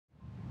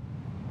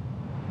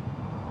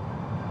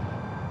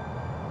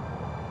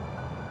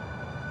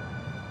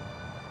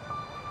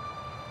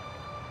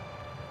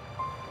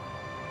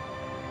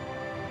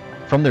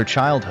From their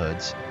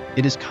childhoods,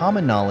 it is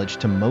common knowledge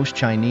to most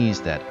Chinese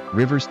that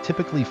rivers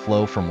typically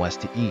flow from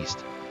west to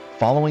east,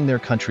 following their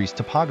country's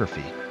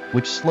topography,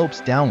 which slopes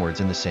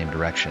downwards in the same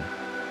direction.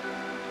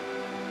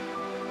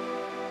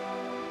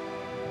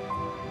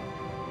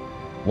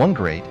 One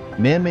great,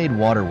 man-made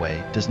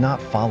waterway does not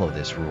follow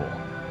this rule.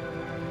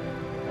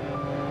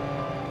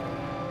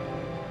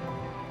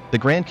 The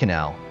Grand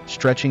Canal,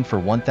 stretching for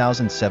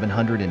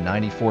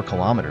 1,794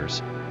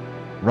 kilometers,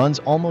 runs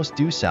almost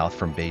due south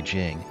from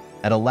Beijing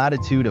at a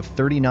latitude of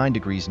 39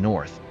 degrees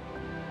north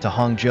to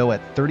Hangzhou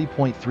at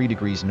 30.3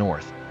 degrees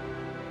north,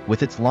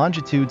 with its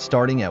longitude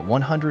starting at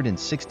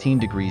 116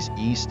 degrees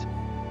east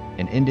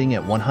and ending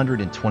at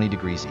 120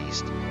 degrees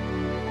east.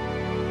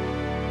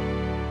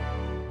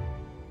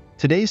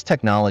 Today's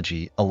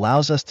technology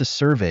allows us to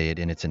survey it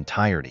in its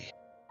entirety.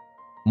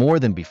 More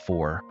than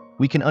before,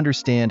 we can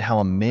understand how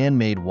a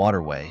man-made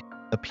waterway,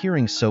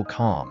 appearing so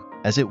calm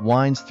as it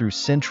winds through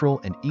central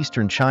and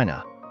eastern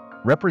China,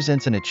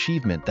 represents an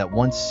achievement that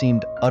once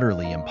seemed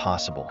utterly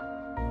impossible.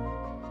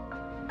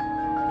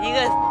 一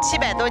个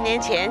700多年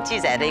前记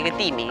载的一个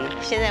地名，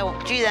现在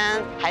居然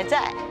还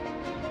在。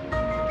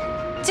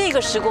这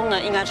个施工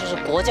呢，应该说是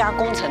国家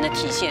工程的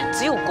体现，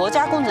只有国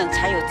家工程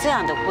才有这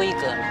样的规格。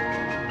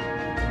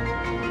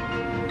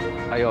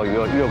还要越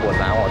过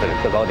咱我这个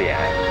制高点，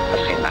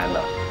是很难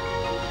的。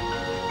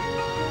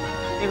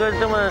一个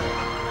这么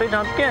非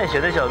常便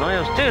携的小东西，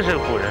这个是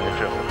古人的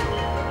智慧。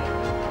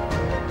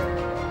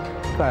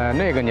在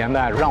那个年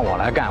代让我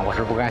来干，我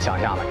是不敢想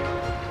象的。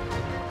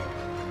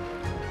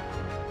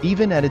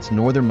 Even at its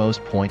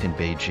northernmost point in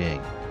Beijing,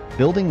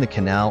 building the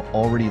canal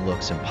already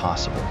looks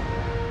impossible.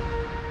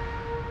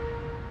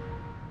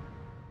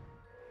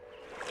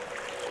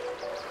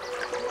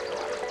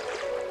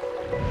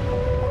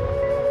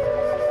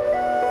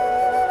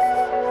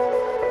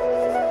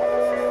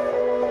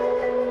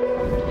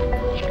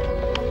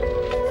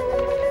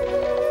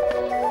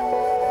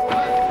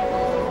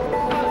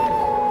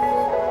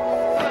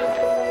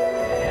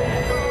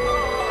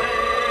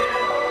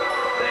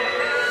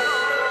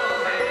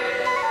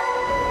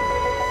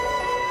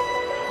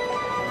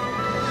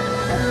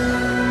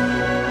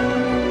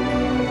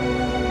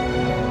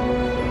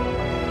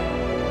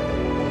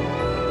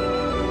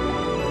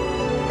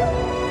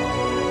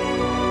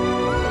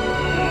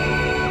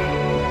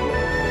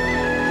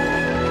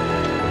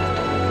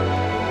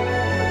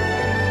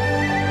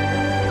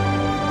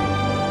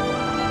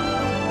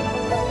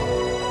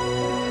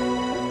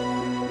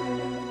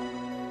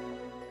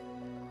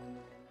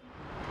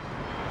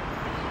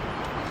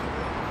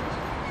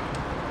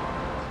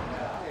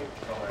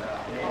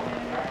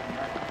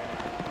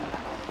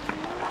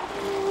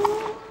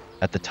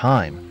 At the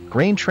time,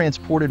 grain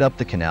transported up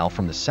the canal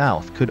from the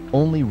south could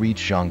only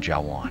reach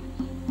Zhangjiawan.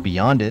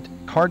 Beyond it,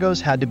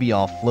 cargoes had to be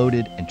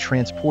offloaded and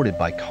transported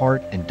by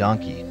cart and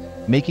donkey,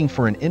 making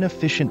for an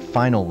inefficient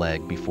final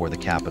leg before the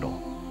capital.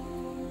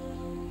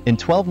 In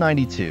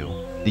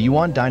 1292, the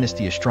Yuan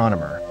dynasty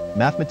astronomer,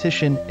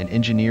 mathematician, and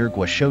engineer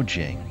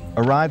Shoujing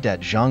arrived at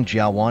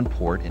Zhangjiawan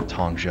port in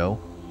Hangzhou,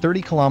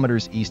 30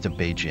 kilometers east of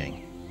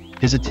Beijing.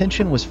 His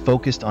attention was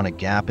focused on a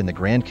gap in the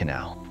Grand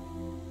Canal.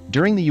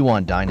 During the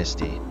Yuan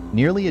dynasty,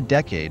 nearly a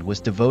decade was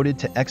devoted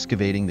to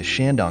excavating the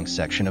Shandong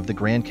section of the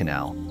Grand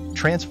Canal,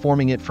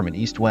 transforming it from an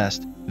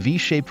east-west,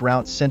 V-shaped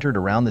route centered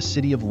around the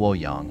city of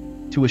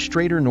Luoyang to a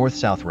straighter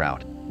north-south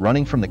route,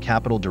 running from the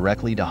capital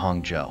directly to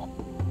Hangzhou.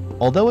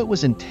 Although it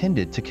was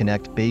intended to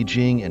connect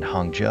Beijing and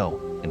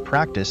Hangzhou, in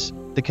practice,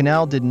 the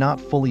canal did not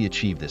fully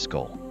achieve this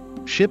goal.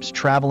 Ships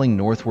traveling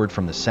northward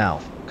from the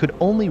south could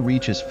only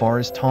reach as far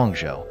as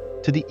Hangzhou,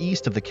 to the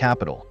east of the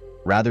capital,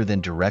 rather than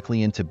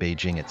directly into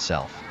Beijing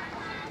itself.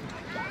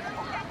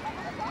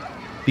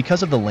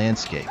 Because of the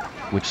landscape,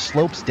 which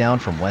slopes down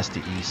from west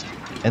to east,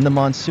 and the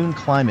monsoon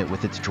climate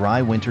with its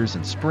dry winters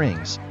and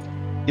springs,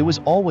 it was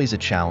always a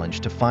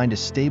challenge to find a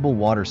stable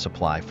water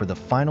supply for the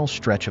final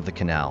stretch of the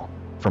canal,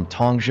 from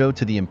Hangzhou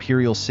to the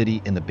imperial city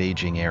in the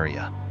Beijing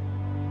area.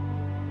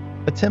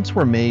 Attempts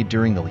were made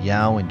during the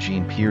Liao and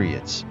Jin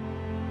periods,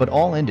 but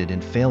all ended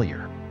in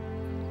failure.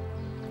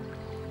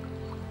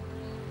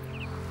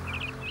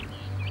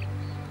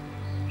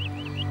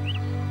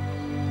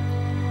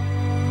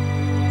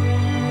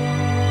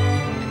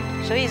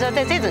 所以说，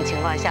在这种情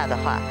况下的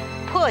话，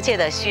迫切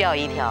的需要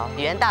一条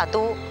元大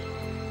都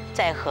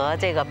在和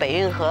这个北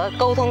运河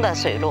沟通的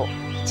水路。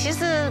其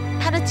实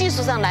它的技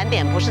术上难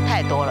点不是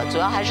太多了，主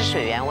要还是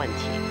水源问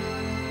题。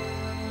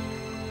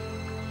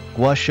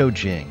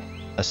Shoujing,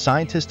 a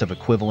scientist of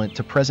equivalent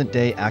to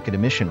present-day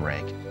academician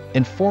rank,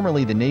 and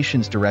formerly the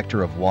nation's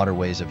director of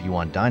waterways of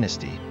Yuan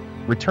dynasty,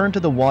 returned to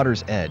the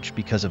water's edge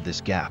because of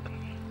this gap.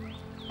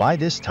 By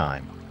this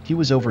time, he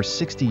was over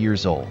 60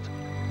 years old.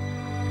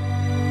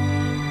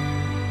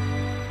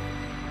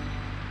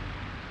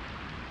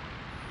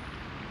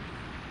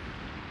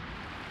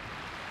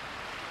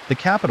 The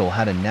capital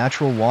had a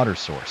natural water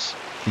source,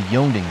 the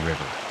Yongding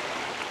River.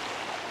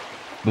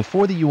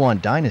 Before the Yuan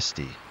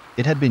dynasty,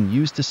 it had been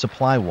used to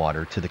supply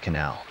water to the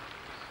canal.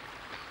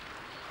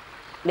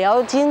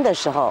 辽金的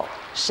时候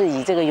是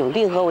以这个永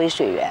定河为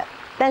水源，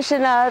但是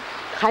呢，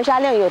含沙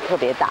量又特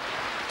别大，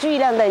巨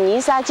量的泥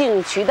沙进入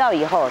渠道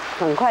以后，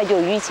很快就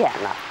淤浅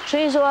了。所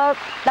以说，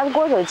当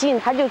郭守敬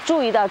他就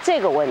注意到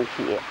这个问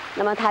题，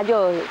那么他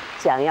就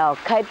想要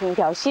开辟一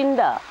条新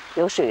的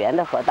有水源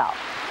的河道，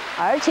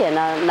而且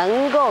呢，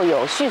能够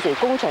有蓄水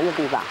工程的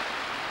地方。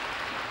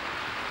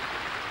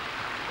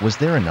Was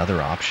there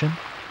another option?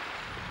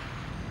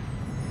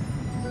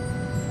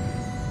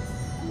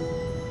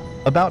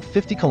 About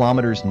 50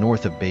 kilometers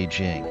north of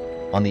Beijing,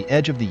 on the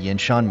edge of the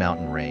Yinshan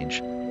mountain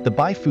range, the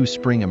Baifu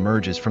Spring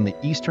emerges from the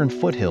eastern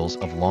foothills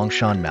of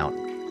Longshan Mountain.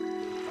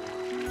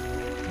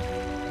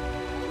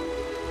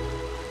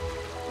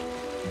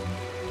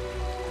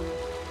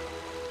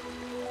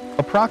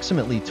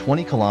 Approximately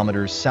 20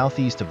 kilometers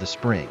southeast of the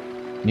spring,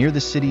 near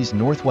the city's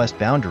northwest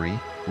boundary,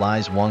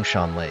 lies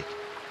Wangshan Lake,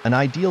 an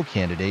ideal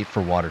candidate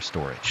for water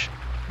storage.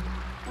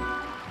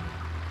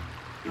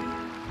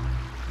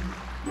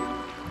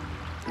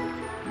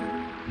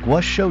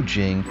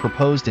 Shoujing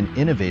proposed an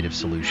innovative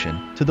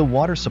solution to the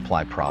water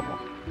supply problem.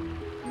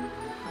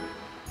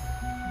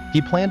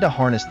 He planned to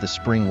harness the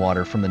spring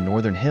water from the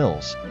northern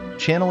hills,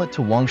 channel it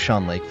to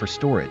Wangshan Lake for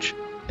storage,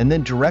 and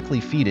then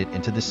directly feed it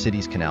into the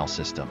city's canal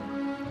system.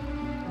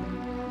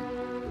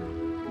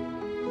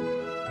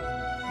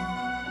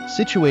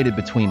 Situated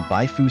between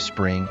Baifu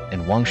Spring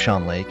and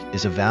Wangshan Lake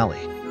is a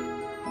valley.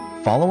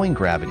 Following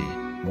gravity,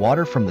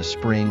 water from the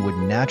spring would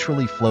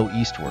naturally flow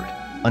eastward,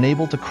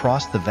 unable to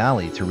cross the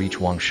valley to reach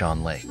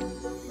Wangshan Lake.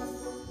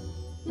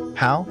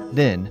 How,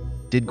 then,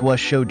 did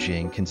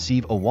Shoujing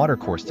conceive a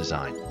watercourse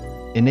design,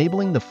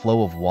 enabling the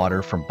flow of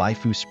water from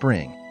Baifu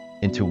Spring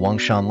into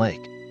Wangshan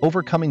Lake,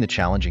 overcoming the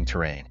challenging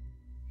terrain?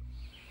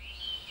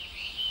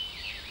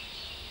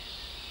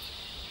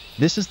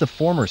 This is the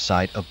former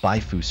site of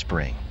Baifu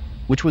Spring,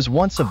 which was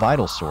once a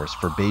vital source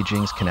for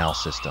Beijing's canal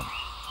system.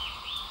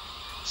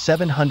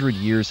 700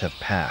 years have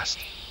passed,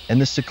 and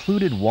the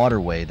secluded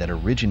waterway that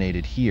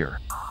originated here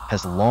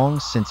has long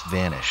since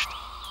vanished.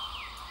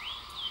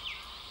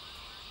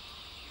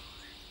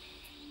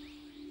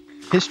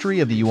 History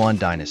of the Yuan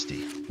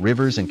dynasty,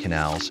 rivers and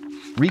canals,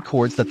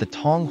 records that the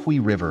Tonghui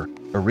River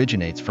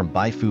originates from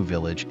Baifu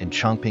village in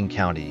Chongping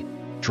County,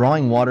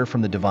 drawing water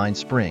from the Divine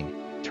Spring,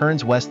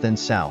 turns west then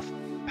south,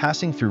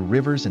 passing through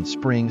rivers and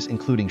springs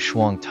including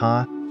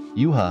Shuangta,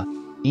 Yuhe,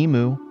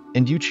 Imu,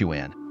 and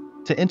Yuchuan,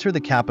 to enter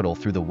the capital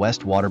through the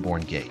West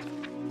Waterborne Gate.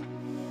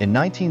 In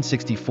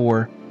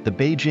 1964, the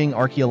Beijing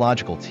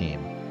archaeological team,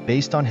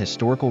 based on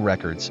historical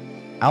records,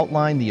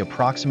 outlined the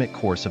approximate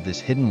course of this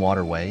hidden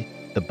waterway,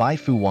 the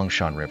Baifu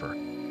Wangshan River,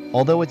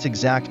 although its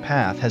exact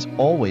path has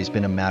always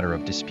been a matter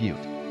of dispute.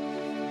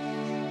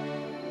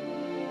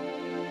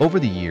 Over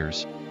the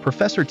years,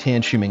 Professor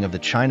Tan Shuming of the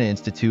China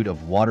Institute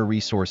of Water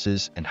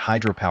Resources and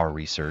Hydropower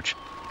Research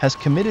has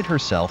committed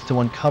herself to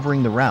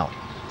uncovering the route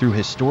through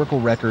historical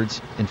records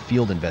and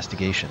field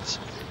investigations.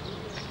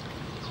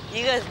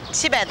 一个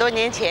700多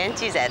年前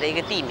记载的一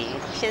个地名，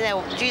现在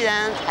居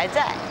然还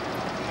在。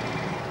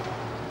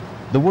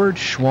The word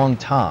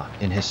Shuangta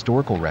in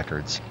historical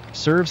records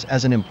serves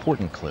as an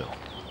important clue.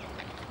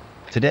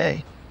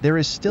 Today, there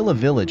is still a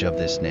village of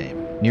this name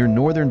near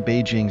northern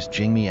Beijing's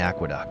Jingmi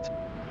Aqueduct.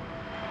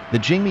 The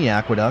Jingmi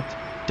Aqueduct,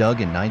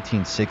 dug in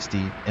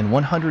 1960 and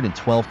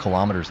 112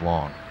 kilometers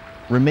long,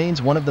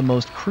 remains one of the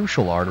most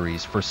crucial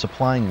arteries for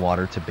supplying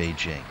water to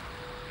Beijing.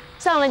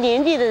 上了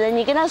年纪的人，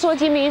你跟他说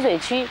金明雨水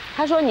区，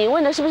他说你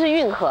问的是不是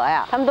运河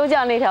呀？他们都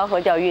叫那条河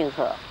叫运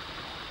河。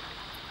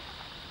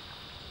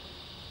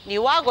你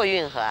挖过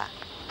运河啊？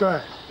对，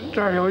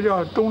这儿有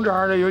叫东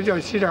闸的，有叫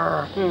西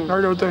闸，那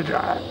儿就最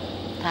窄。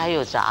它还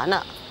有闸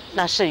呢，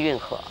那是运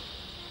河。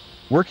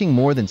Working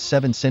more than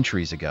 7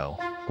 centuries ago,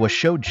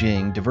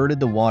 Shoujing diverted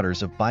the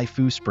waters of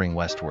Baifu Spring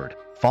westward,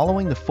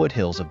 following the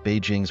foothills of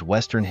Beijing's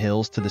western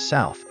hills to the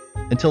south,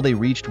 until they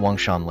reached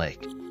Wangshan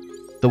Lake.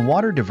 The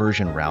water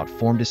diversion route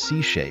formed a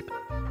C shape,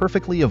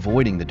 perfectly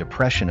avoiding the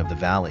depression of the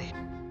valley.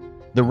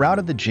 The route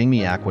of the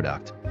Jingmi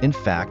Aqueduct, in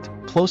fact,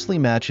 closely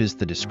matches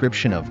the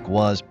description of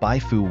Gua's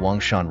Baifu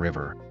Wangshan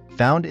River,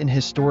 found in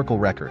historical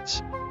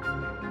records.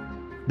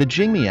 The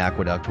Jingmi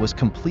Aqueduct was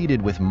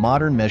completed with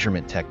modern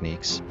measurement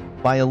techniques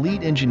by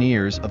elite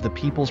engineers of the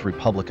People's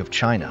Republic of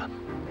China.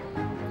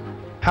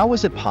 How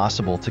was it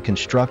possible to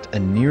construct a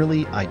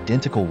nearly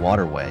identical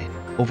waterway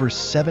over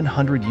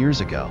 700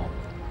 years ago?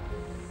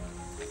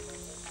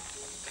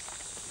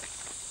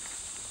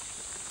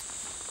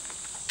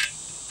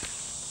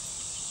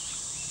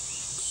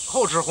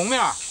 后齿红面，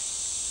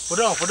扶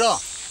正扶正。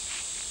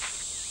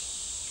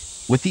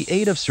 With the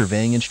aid of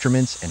surveying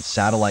instruments and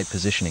satellite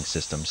positioning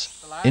systems,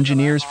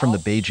 engineers from the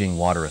Beijing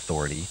Water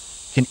Authority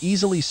can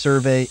easily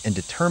survey and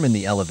determine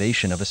the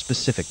elevation of a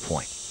specific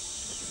point.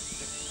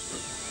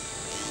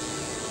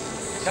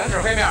 前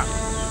齿黑面，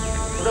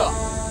扶正。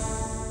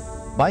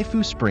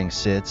 Baifu Spring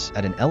sits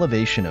at an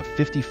elevation of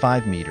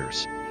 55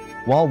 meters,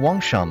 while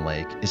Wangshan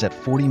Lake is at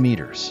 40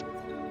 meters.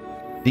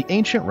 The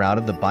ancient route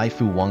of the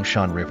Baifu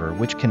Wangshan River,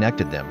 which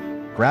connected them,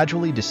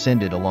 gradually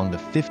descended along the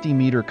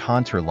 50-meter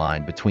contour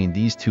line between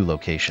these two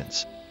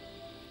locations.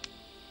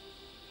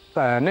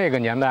 在那个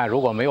年代，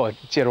如果没有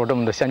借助这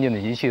么的先进的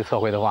仪器测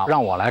绘的话，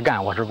让我来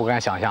干，我是不敢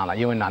想象的，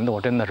因为难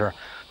度真的是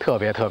特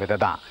别的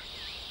大。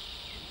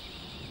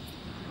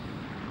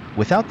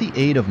Without the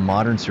aid of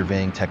modern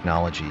surveying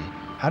technology,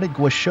 how did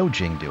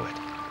Shoujing do it?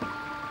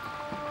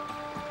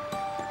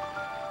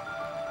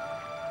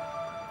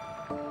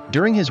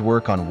 During his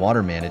work on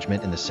water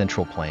management in the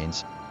Central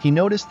Plains, he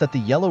noticed that the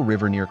Yellow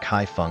River near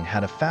Kaifeng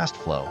had a fast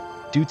flow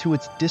due to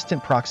its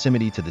distant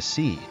proximity to the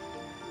sea,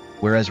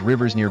 whereas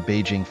rivers near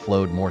Beijing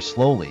flowed more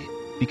slowly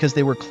because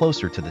they were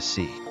closer to the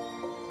sea.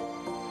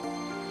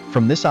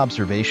 From this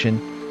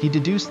observation, he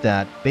deduced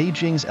that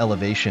Beijing's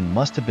elevation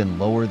must have been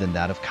lower than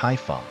that of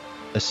Kaifeng,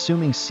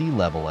 assuming sea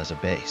level as a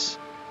base.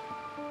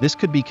 This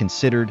could be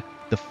considered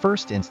the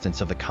first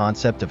instance of the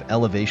concept of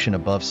elevation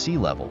above sea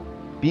level,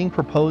 being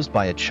proposed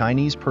by a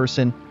Chinese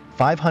person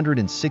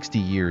 560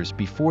 years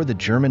before the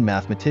German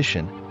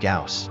mathematician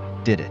Gauss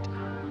did it.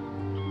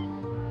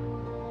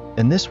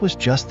 And this was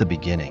just the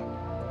beginning.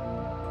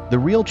 The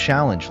real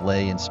challenge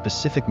lay in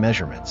specific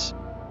measurements.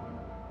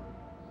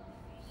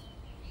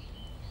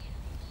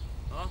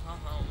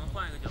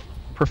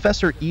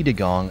 Professor Yi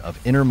Degong of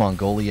Inner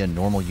Mongolia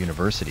Normal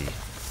University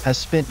has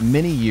spent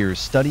many years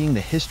studying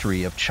the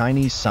history of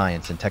Chinese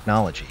science and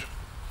technology.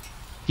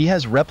 He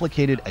has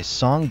replicated a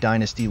Song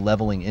Dynasty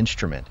leveling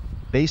instrument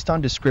based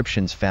on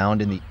descriptions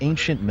found in the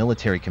ancient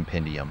military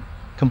compendium,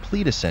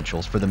 Complete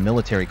Essentials for the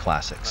Military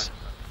Classics.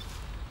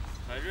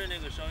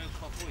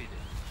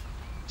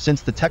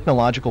 Since the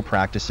technological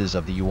practices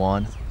of the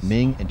Yuan,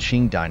 Ming, and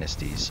Qing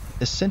dynasties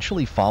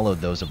essentially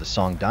followed those of the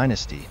Song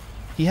Dynasty,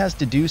 he has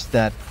deduced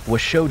that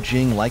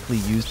Shoujing likely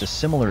used a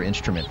similar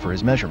instrument for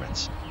his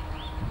measurements.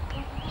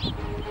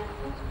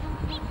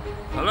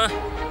 好了，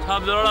差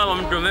不多了，我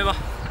们准备吧。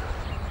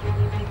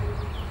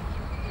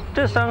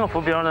这3个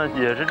浮标呢，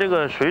也是这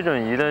个水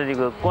准仪的这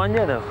个关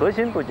键的核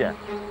心部件。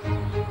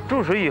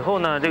注水以后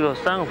呢，这个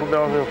3个浮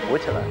标会浮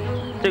起来，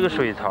这个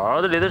水槽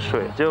里的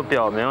水就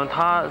表明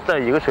它在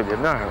一个水平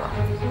面上了。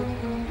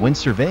When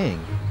surveying,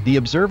 the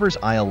observer's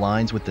eye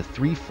aligns with the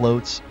 3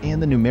 floats and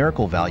the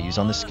numerical values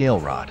on the scale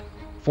rod,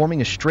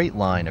 forming a straight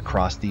line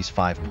across these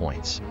 5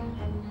 points.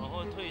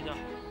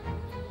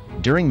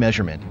 During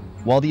measurement,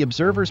 while the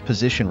observer's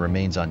position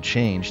remains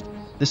unchanged,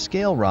 the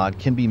scale rod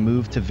can be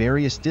moved to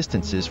various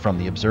distances from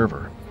the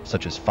observer,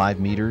 such as 5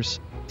 meters,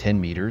 10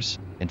 meters,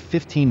 and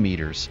 15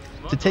 meters,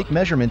 to take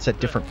measurements at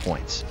different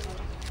points.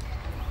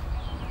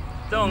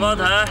 再往高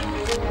抬，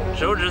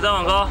手指再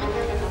往高，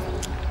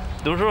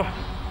读数。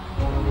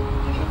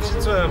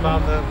7.8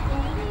分。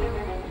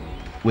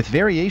With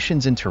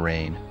variations in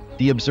terrain,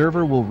 the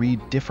observer will read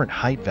different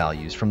height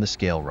values from the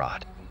scale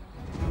rod.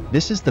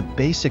 This is the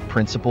basic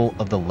principle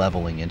of the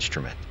leveling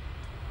instrument.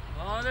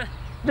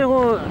 最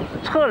后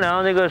测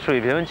量这个水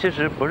平，其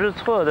实不是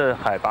测的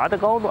海拔的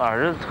高度，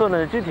而是测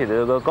的具体的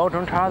这个高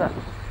程差的。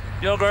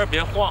标杆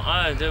别晃，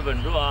哎，得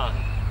稳住啊。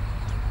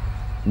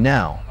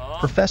Now,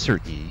 Professor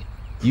Yi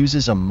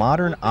uses a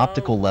modern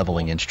optical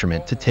leveling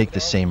instrument to take the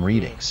same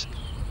readings.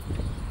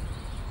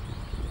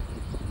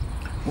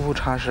 误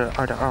差是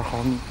2.2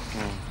毫米。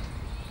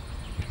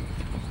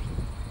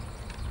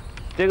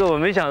这个我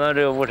没想到，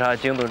这个误差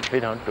精度非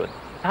常准。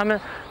他们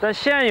在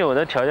现有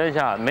的条件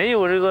下，没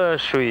有这个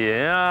水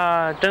银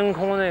啊、真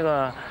空那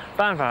个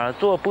办法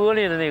做玻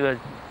璃的那个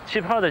气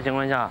泡的情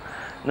况下，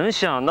能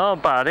想到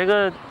把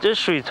这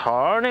水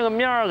槽那个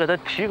面儿给它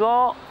提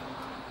高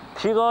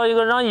一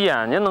个让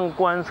眼睛能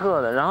观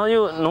测的，然后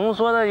又浓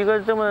缩的一个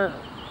这么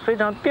非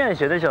常便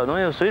携的小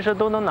东西，随时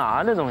都能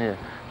拿的东西，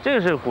这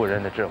个是古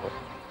人的智慧。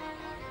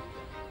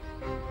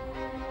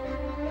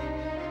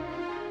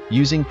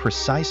Using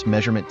precise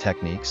measurement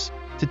techniques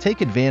to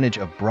take advantage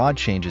of broad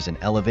changes in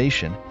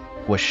elevation,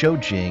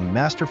 Shoujing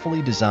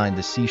masterfully designed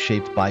the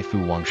C-shaped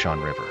Baifu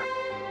Wangshan River.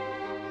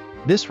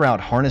 This route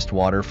harnessed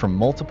water from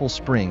multiple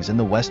springs in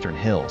the western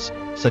hills,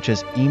 such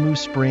as Imu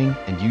Spring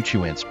and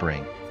Yuchuan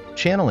Spring,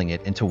 channeling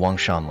it into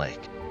Wangshan Lake.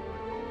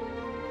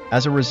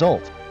 As a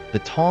result, the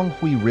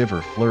Tonghui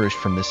River flourished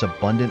from this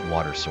abundant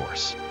water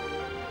source.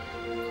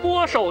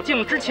 郭守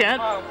敬之前，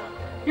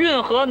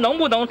运河能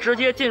不能直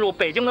接进入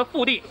北京的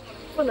腹地？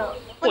不能。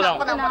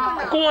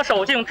郭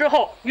守敬之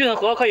后，运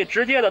河可以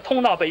直接的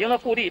通到北京的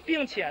腹地，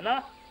并且呢，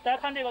大家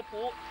看这个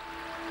图。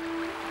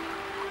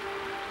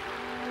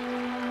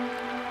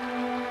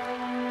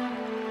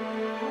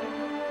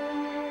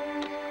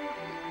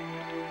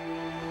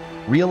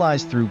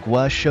Realized through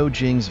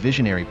Shoujing's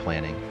visionary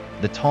planning,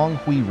 the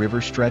Tonghui River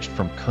stretched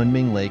from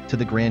Kunming Lake to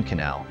the Grand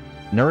Canal,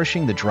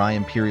 nourishing the dry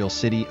imperial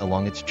city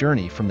along its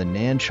journey from the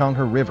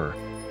Nanchanghe River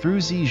through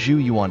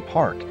Zizhu Yuan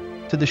Park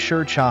to the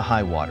Shicha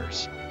high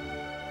waters.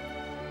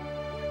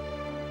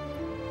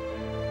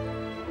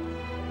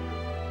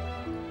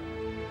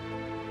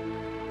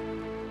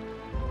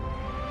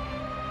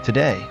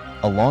 Today,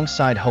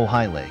 alongside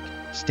Hohai Lake,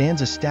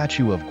 stands a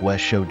statue of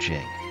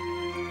Shoujing.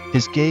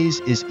 His gaze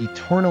is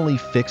eternally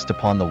fixed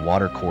upon the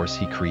watercourse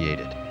he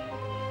created.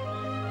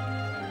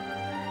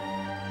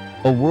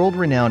 A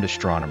world-renowned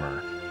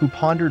astronomer who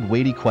pondered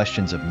weighty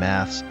questions of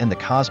maths and the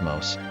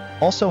cosmos,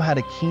 also had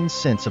a keen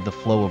sense of the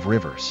flow of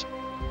rivers.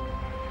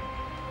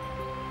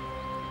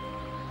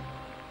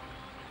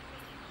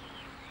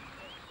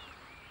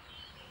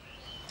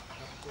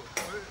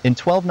 In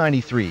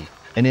 1293,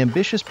 an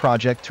ambitious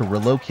project to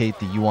relocate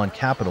the Yuan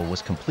capital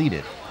was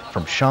completed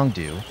from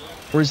Shangdu,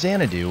 or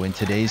Xanadu in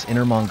today's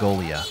Inner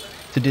Mongolia,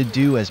 to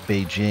Didu as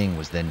Beijing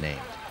was then named.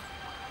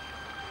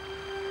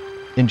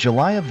 In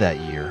July of that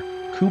year,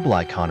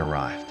 Kublai Khan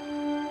arrived.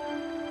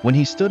 When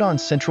he stood on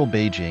central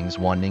Beijing's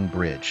Wanning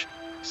Bridge,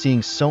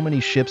 seeing so many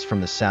ships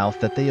from the south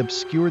that they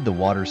obscured the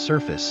water's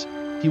surface,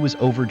 he was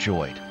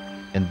overjoyed,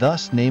 and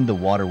thus named the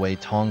waterway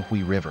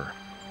Tonghui River.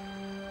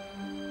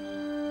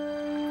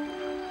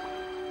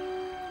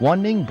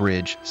 Wanning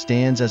Bridge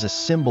stands as a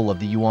symbol of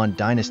the Yuan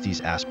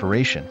dynasty's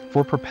aspiration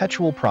for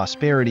perpetual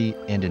prosperity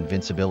and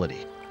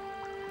invincibility.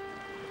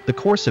 The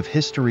course of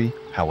history,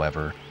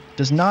 however,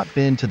 does not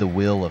bend to the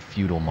will of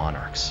feudal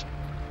monarchs.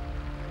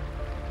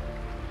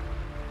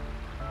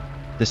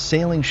 The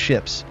sailing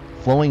ships,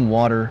 flowing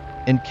water,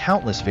 and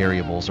countless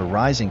variables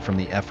arising from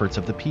the efforts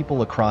of the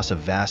people across a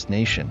vast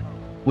nation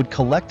would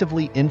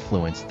collectively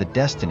influence the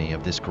destiny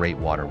of this great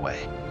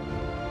waterway.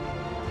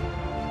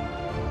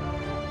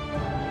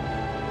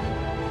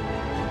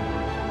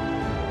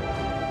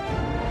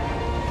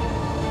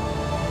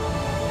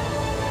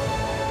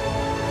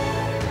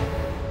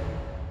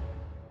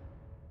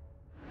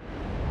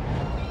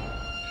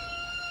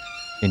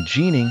 In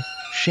Jining,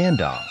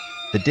 Shandong,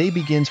 the day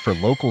begins for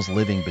locals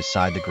living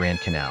beside the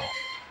Grand Canal.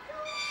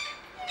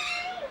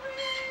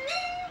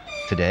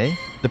 Today,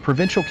 the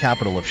provincial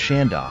capital of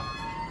Shandong,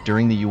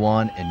 during the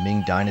Yuan and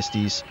Ming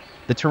dynasties,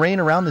 the terrain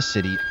around the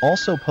city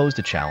also posed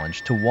a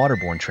challenge to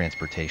waterborne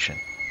transportation.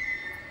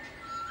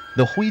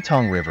 The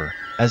Huitong River,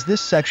 as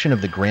this section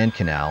of the Grand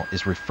Canal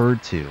is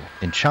referred to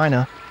in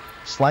China,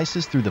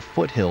 slices through the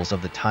foothills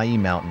of the Taiyi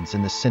Mountains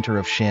in the center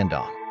of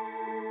Shandong.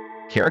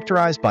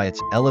 Characterized by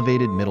its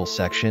elevated middle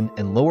section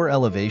and lower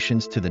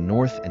elevations to the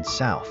north and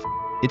south,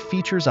 it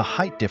features a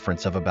height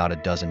difference of about a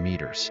dozen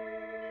meters.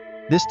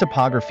 This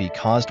topography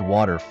caused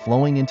water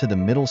flowing into the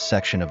middle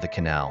section of the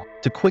canal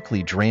to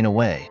quickly drain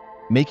away,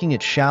 making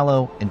it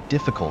shallow and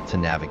difficult to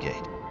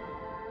navigate.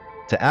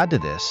 To add to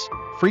this,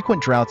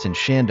 frequent droughts in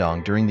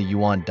Shandong during the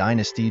Yuan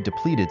dynasty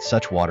depleted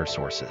such water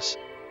sources,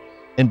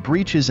 and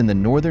breaches in the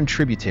northern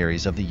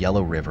tributaries of the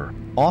Yellow River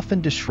often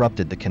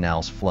disrupted the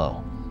canal's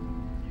flow.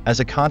 As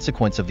a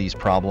consequence of these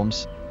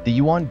problems, the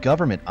Yuan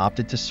government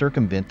opted to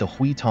circumvent the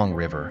Huitong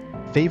River,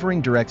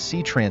 favoring direct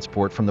sea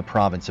transport from the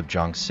province of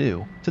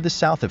Jiangsu to the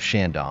south of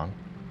Shandong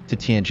to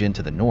Tianjin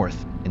to the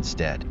north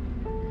instead.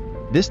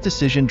 This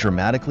decision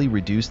dramatically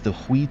reduced the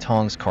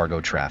Huitong's cargo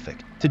traffic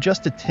to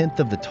just a tenth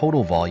of the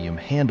total volume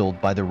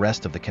handled by the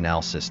rest of the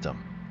canal system.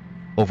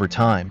 Over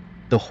time,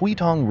 the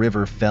Huitong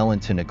River fell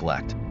into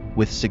neglect,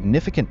 with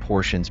significant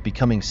portions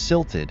becoming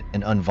silted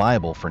and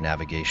unviable for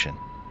navigation.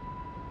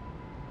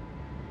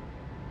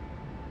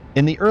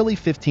 In the early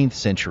 15th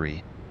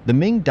century, the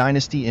Ming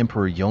Dynasty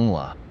Emperor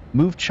Yongle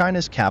moved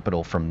China's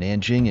capital from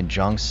Nanjing in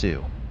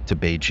Jiangsu to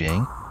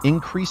Beijing,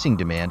 increasing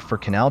demand for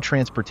canal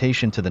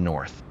transportation to the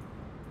north.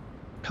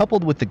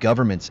 Coupled with the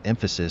government's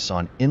emphasis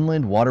on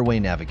inland waterway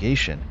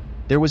navigation,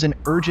 there was an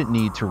urgent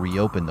need to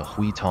reopen the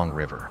Huitong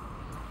River.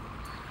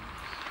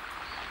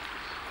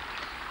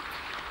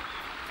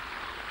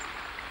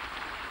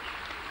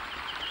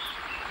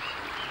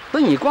那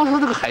你光说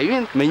这个海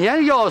运，每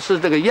年要是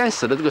这个淹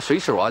死的这个水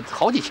手啊，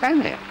好几千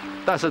人。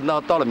但是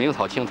呢，到了明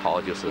朝、清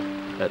朝，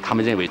他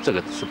们认为这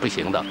个是不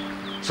行的，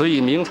所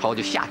以明朝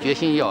就下决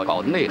心要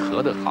搞内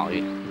河的航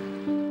运。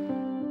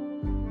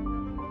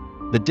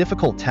The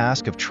difficult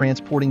task of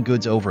transporting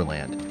goods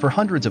overland for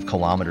hundreds of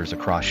kilometers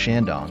across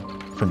Shandong,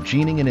 from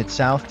Jining in its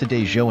south to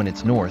Dezhou in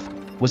its north,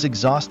 was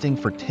exhausting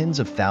for tens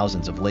of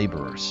thousands of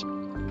laborers.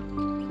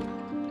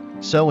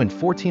 So in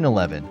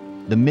 1411,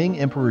 the Ming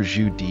Emperor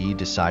Zhu Di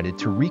decided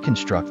to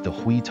reconstruct the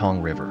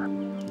Huitong River.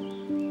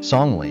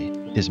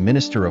 Songli, his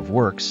Minister of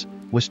Works,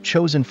 was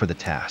chosen for the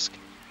task.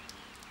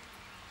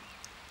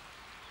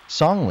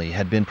 Songli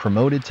had been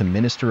promoted to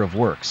Minister of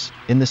Works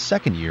in the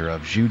second year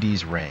of Zhu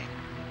Di's reign.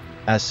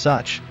 As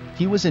such,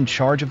 he was in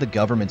charge of the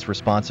government's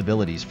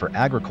responsibilities for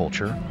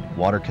agriculture,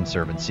 water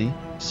conservancy,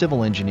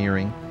 civil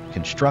engineering,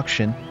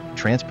 construction,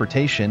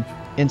 transportation,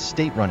 and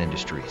state-run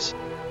industries.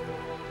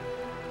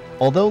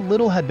 Although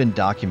little had been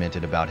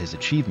documented about his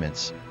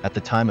achievements at the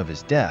time of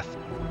his death,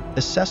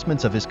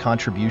 assessments of his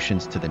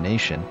contributions to the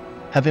nation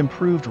have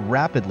improved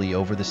rapidly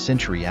over the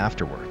century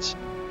afterwards.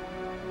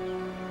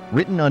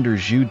 Written under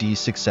Zhu Di's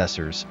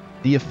successors,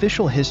 the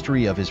official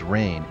history of his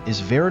reign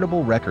is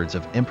veritable records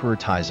of Emperor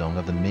Taizong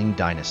of the Ming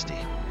Dynasty.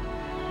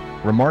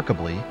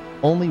 Remarkably,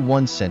 only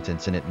one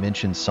sentence in it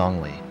mentions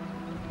Songli.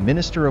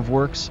 Minister of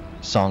Works,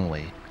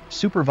 Songli,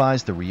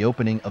 supervised the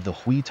reopening of the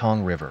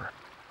Huitong River.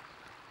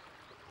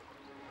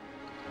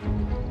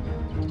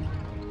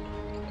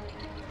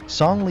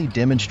 Songli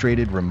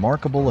demonstrated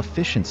remarkable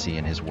efficiency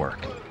in his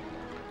work.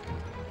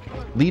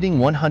 Leading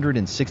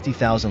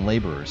 160,000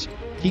 laborers,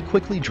 he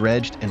quickly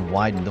dredged and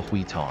widened the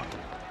Huitong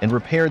and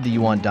repaired the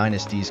Yuan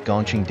dynasty's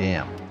Gongqing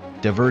Dam,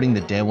 diverting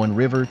the Daewon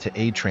River to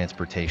aid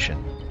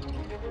transportation.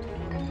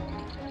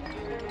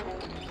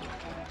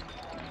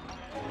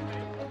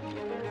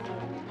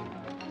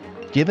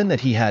 Given that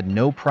he had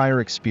no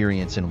prior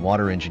experience in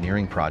water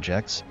engineering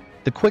projects,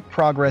 the quick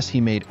progress he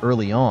made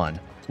early on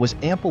was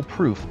ample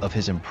proof of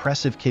his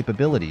impressive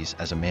capabilities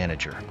as a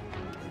manager.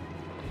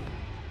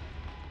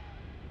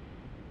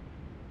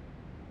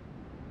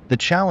 The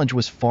challenge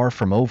was far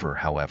from over,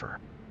 however.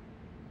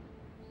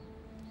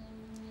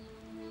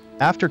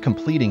 After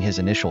completing his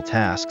initial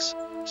tasks,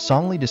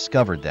 Songli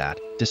discovered that,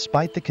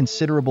 despite the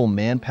considerable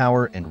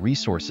manpower and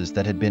resources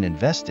that had been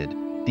invested,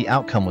 the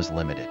outcome was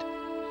limited.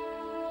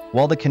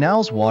 While the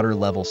canal's water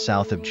level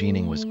south of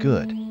Jining was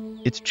good,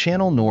 its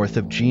channel north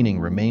of Jining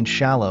remained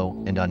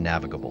shallow and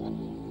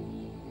unnavigable.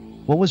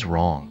 What was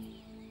wrong?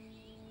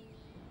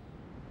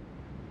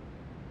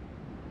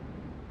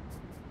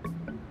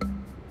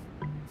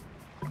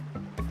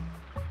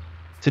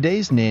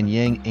 Today's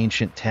Nanyang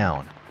ancient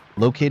town,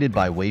 located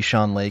by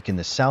Weishan Lake in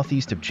the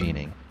southeast of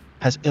Jining,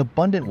 has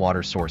abundant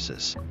water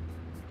sources.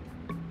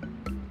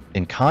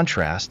 In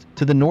contrast,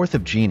 to the north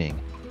of Jining,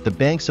 the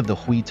banks of the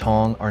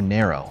Huitong are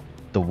narrow,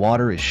 the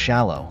water is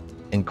shallow,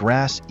 and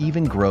grass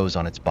even grows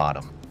on its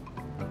bottom.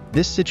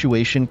 This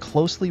situation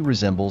closely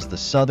resembles the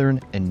southern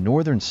and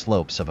northern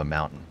slopes of a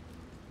mountain.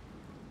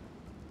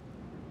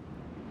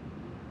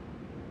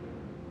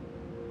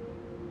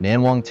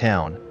 Nanwang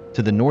Town,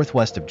 to the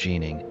northwest of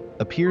Jining,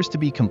 appears to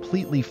be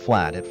completely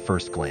flat at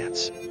first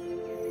glance.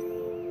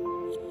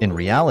 In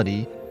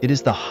reality, it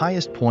is the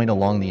highest point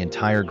along the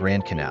entire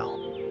Grand Canal.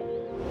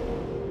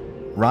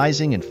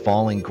 Rising and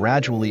falling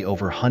gradually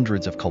over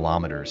hundreds of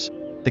kilometers,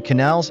 the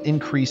canal's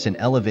increase in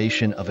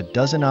elevation of a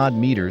dozen-odd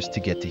meters to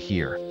get to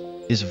here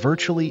is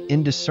virtually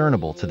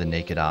indiscernible to the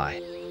naked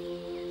eye.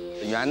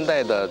 元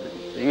代的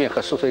运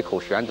河输水口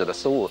选址的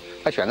失误，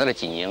他选择了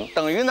济宁，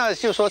等于呢，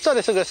就说这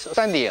里是个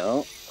山顶，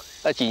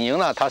济宁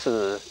呢，它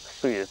是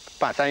属于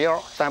半山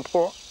腰、山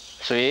坡，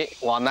水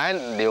往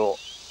南流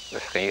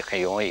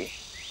很容易，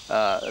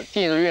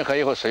进入运河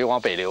以后，水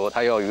往北流，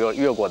它要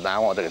越过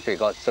南往这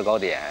个制高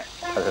点，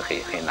它是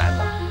很难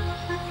的。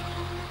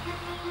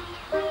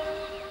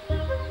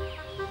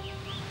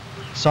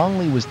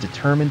 Songli was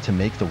determined to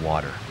make the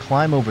water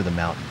climb over the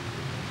mountain.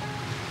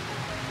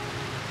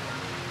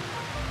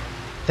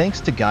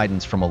 Thanks to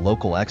guidance from a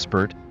local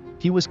expert,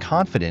 he was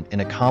confident in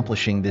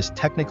accomplishing this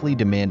technically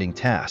demanding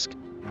task,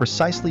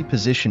 precisely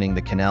positioning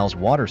the canal's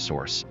water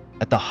source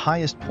at the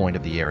highest point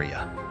of the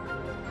area.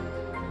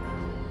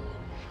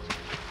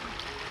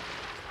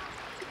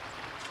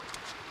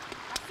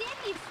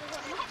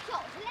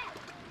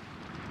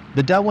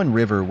 The Daewon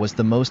River was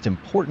the most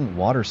important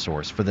water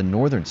source for the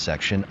northern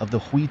section of the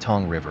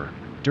Huitong River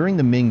during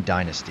the Ming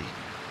Dynasty.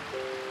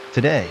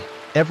 Today,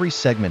 every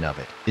segment of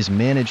it is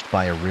managed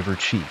by a river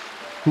chief,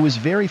 who is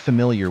very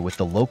familiar with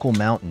the local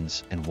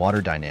mountains and water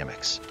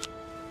dynamics.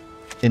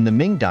 In the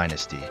Ming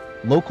Dynasty,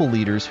 local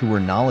leaders who were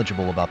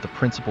knowledgeable about the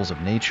principles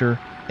of nature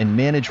and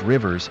managed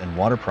rivers and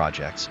water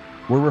projects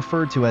were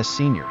referred to as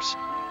seniors.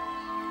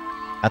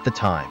 At the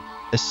time,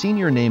 a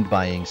senior named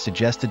Beiying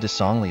suggested to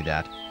Songli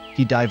that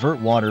he divert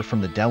water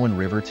from the Daewon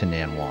River to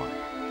Nanwang,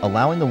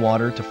 allowing the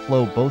water to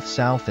flow both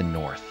south and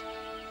north.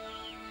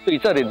 对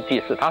这里的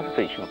地势，他是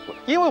最清楚的，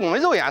因为我们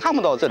肉眼看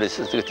不到这里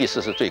是这个地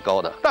势是最高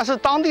的，但是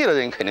当地的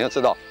人肯定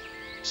知道。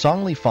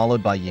 Songli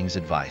followed Beiying's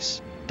advice,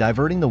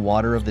 diverting the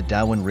water of the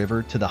Daewon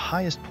River to the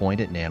highest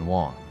point at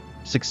Nanwang,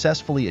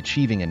 successfully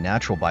achieving a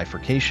natural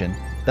bifurcation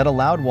that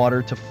allowed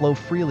water to flow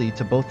freely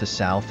to both the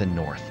south and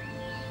north.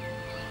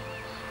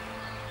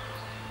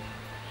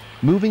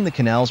 Moving the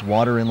canal's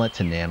water inlet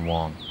to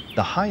Nanwang,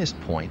 the highest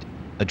point,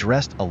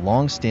 addressed a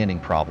long-standing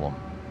problem,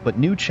 but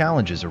new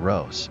challenges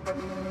arose.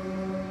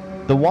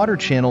 The water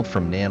channeled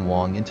from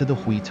Nanwang into the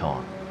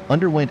Huitong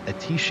underwent a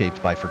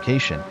T-shaped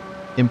bifurcation,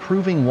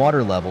 improving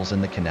water levels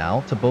in the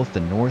canal to both the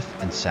north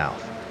and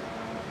south.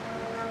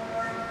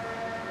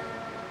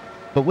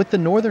 But with the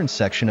northern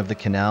section of the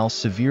canal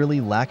severely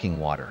lacking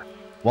water,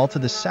 while to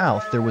the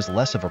south there was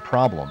less of a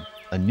problem,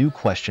 a new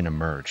question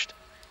emerged.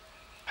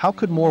 How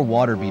could more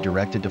water be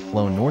directed to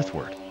flow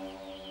northward?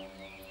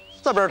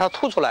 这边它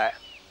凸出来，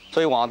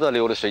所以往这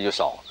流的水就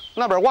少；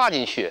那边挖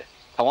进去，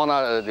它往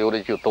那流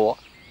的就多。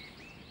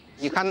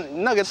你看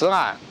那个直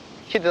岸，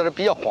贴的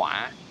比较缓，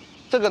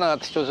这个呢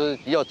就是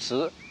比较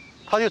直，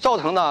它就造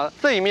成呢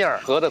这一面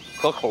河的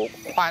河口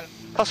宽，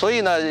它所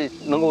以呢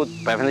能够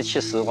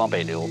70%往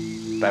北流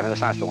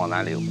，30%往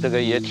南流，这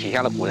个也体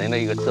现了古人的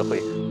一个智慧。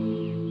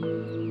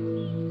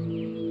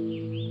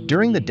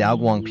 During the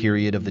Daoguang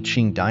period of the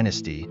Qing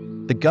dynasty,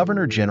 the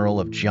Governor-General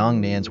of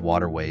Jiangnan's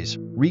waterways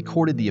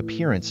recorded the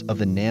appearance of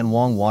the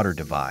Nanwang Water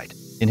Divide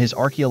in his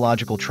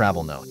archaeological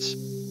travel notes.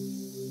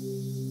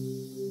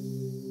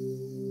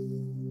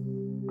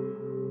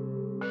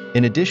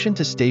 In addition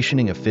to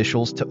stationing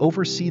officials to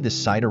oversee the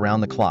site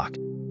around the clock,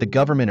 the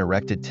government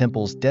erected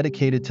temples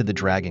dedicated to the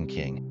Dragon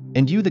King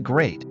and Yu the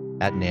Great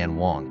at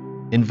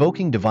Nanwang,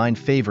 invoking divine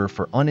favor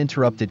for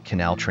uninterrupted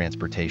canal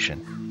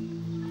transportation.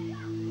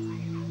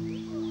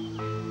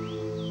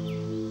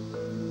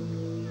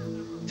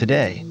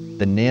 Today,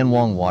 the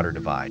Nanwang Water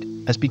Divide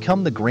has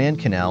become the Grand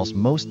Canal's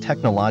most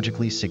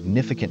technologically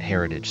significant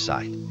heritage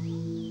site.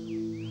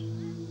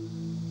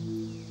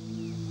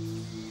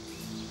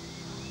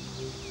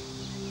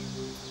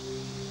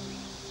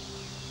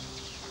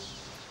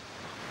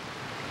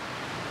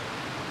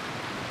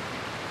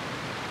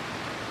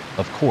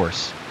 Of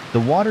course,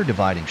 the water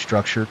dividing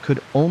structure could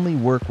only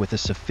work with a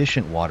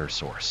sufficient water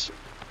source.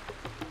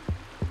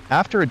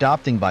 After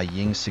adopting Bai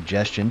Ying's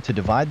suggestion to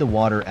divide the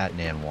water at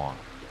Nanwang,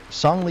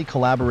 Songli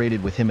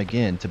collaborated with him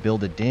again to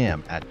build a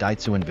dam at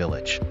Daitsuan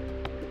village.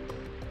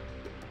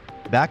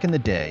 Back in the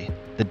day,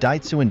 the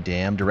Daitsuan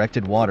Dam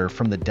directed water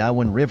from the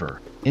Dawen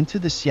River into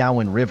the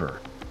Xiaowen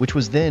River, which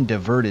was then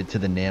diverted to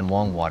the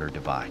Nanwang Water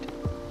Divide.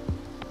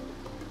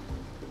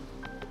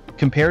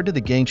 Compared to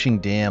the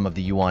Gangqing Dam of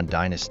the Yuan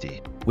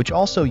Dynasty, which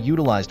also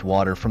utilized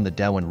water from the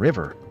Dawen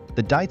River,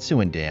 the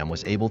Daitsuan Dam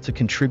was able to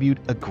contribute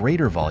a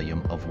greater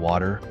volume of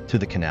water to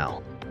the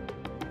canal.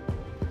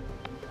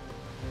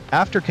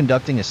 After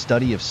conducting a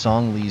study of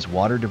Song Li's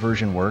water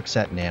diversion works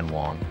at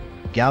Nanwang,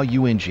 Gao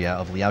Yuanjia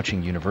of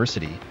Liaoqing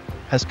University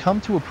has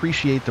come to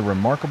appreciate the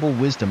remarkable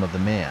wisdom of the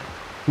man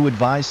who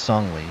advised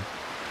Song Li,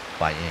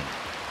 Bai Ying.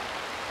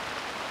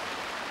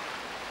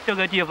 这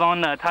个地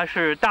方呢，它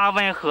是大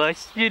汶河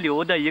溪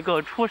流的一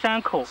个出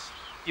山口，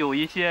有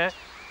一些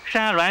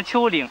山峦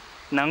丘陵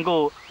能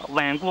够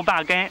稳固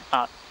坝根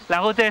啊，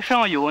然后在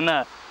上游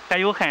呢还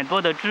有很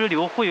多的支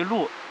流汇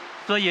入，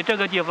所以这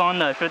个地方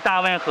呢是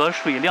大汶河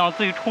水量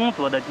最充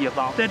足的地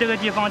方。在这个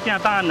地方建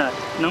坝呢，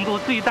能够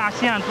最大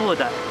限度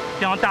的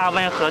将大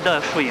汶河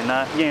的水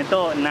呢引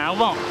到南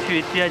望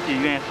去接济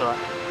运河，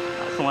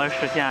从而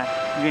实现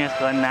运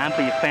河南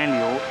北分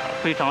流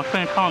非常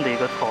顺畅的一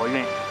个漕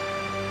运。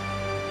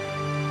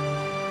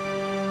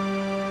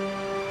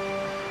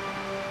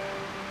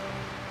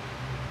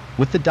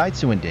 With the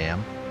Daitsuan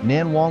Dam,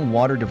 Nanwang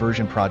Water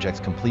Diversion Project's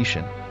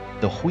completion,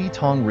 the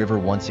Huitong River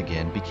once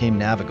again became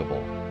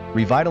navigable,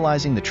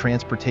 revitalizing the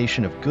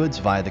transportation of goods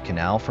via the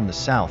canal from the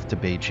south to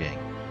Beijing.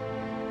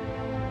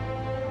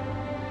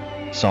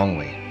 Song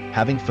Li,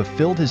 having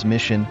fulfilled his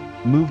mission,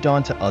 moved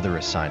on to other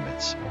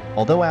assignments,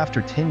 although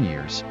after 10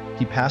 years,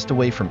 he passed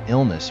away from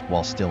illness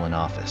while still in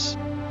office.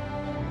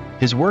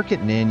 His work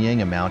at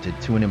Nanyang amounted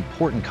to an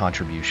important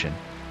contribution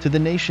to the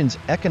nation's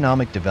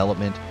economic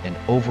development and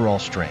overall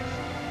strength.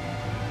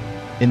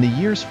 In the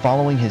years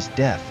following his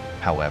death,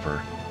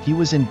 however, he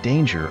was in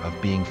danger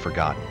of being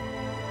forgotten.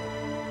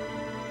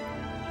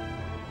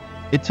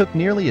 It took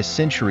nearly a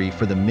century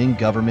for the Ming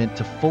government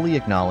to fully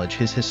acknowledge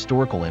his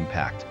historical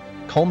impact,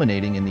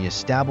 culminating in the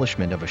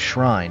establishment of a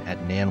shrine at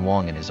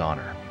Nanwang in his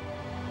honor.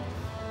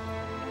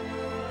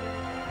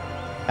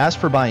 As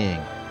for Bai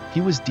Ying,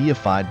 he was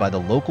deified by the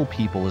local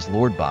people as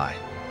Lord Bai,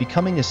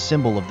 becoming a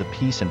symbol of the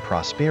peace and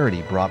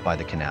prosperity brought by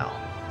the canal.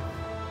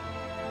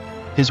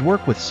 His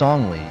work with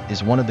Song Li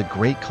is one of the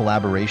great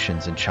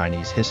collaborations in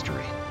Chinese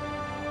history.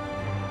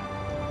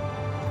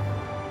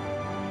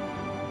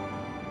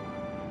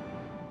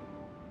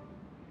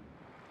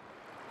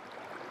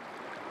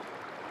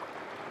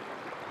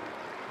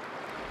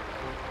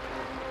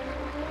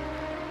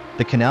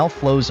 The canal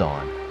flows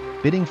on,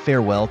 bidding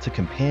farewell to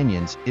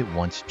companions it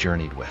once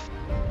journeyed with.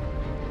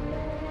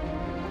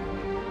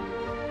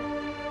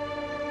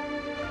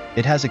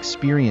 It has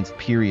experienced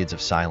periods of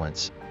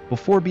silence,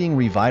 before being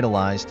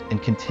revitalized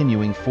and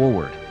continuing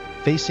forward,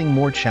 facing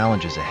more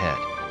challenges ahead.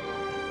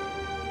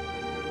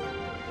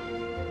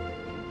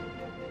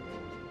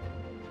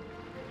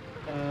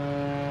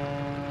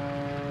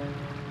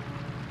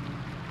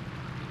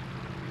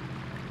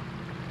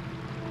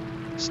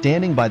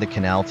 Standing by the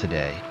canal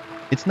today,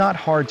 it's not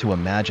hard to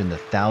imagine the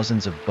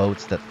thousands of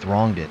boats that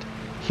thronged it,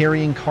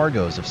 carrying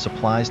cargoes of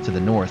supplies to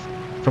the north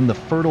from the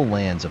fertile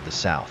lands of the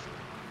south.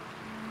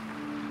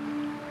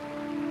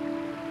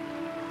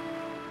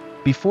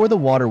 Before the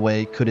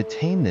waterway could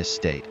attain this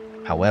state,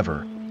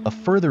 however, a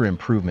further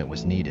improvement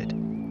was needed.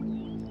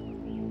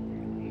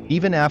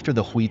 Even after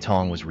the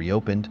Huitong was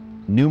reopened,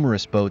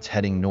 numerous boats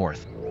heading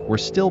north were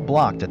still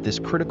blocked at this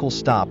critical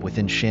stop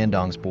within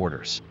Shandong's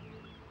borders.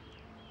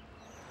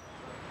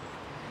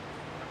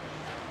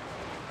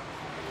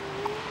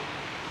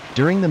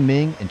 During the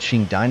Ming and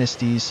Qing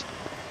dynasties,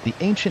 the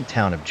ancient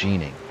town of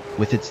Jining,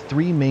 with its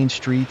 3 main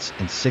streets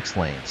and 6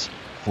 lanes,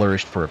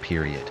 flourished for a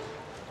period.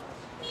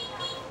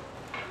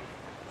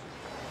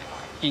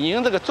 济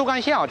宁这个周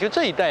干巷就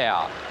这一带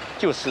啊，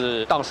就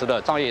是当时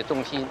的商业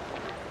中心，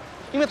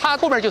因为它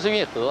后面就是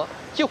运河，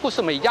几乎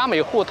是每家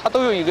每户它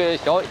都有一个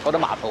小小的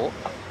码头。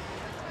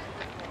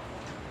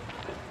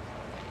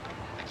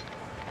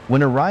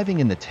When arriving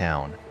in the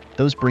town,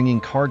 those bringing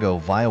cargo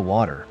via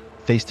water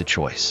faced a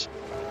choice.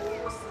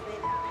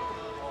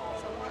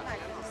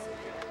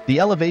 The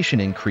elevation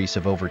increase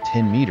of over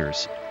 10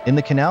 meters in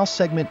the canal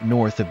segment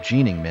north of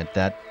Jining meant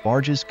that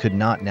barges could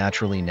not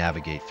naturally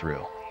navigate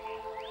through.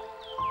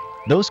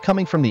 Those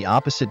coming from the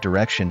opposite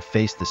direction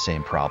faced the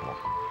same problem.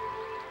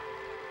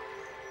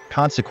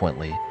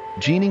 Consequently,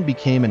 Jining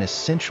became an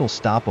essential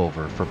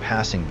stopover for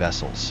passing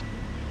vessels.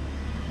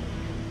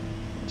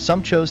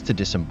 Some chose to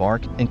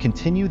disembark and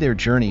continue their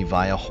journey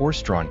via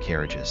horse-drawn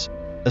carriages,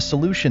 a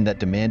solution that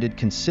demanded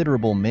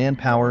considerable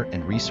manpower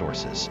and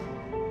resources.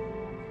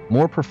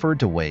 More preferred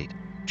to wait,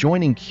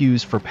 joining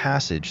queues for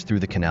passage through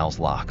the canal's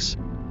locks.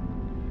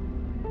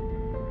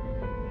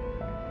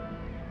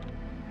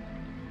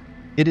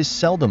 It is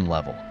seldom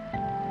level.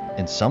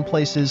 In some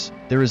places,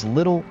 there is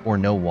little or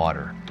no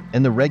water,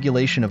 and the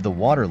regulation of the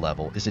water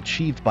level is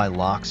achieved by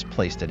locks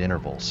placed at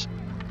intervals.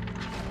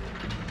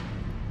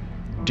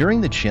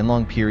 During the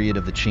Qianlong period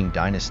of the Qing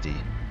dynasty,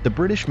 the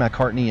British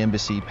Macartney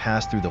Embassy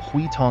passed through the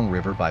Huitong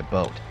River by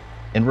boat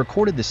and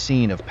recorded the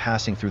scene of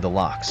passing through the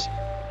locks.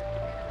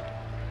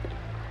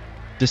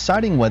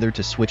 Deciding whether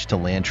to switch to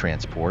land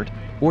transport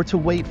or to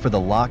wait for the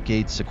lock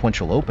gate's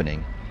sequential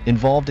opening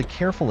involved a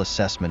careful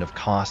assessment of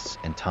costs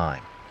and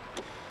time.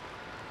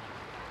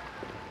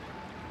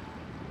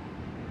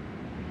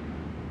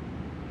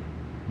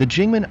 The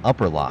Jingmen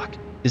Upper Lock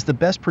is the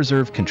best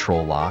preserved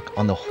control lock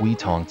on the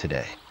Huitong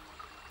today.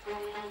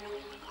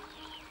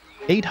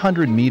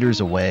 800 meters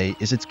away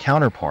is its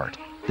counterpart,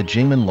 the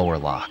Jingmen Lower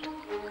Lock.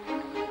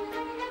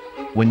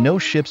 When no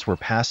ships were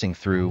passing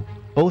through,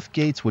 both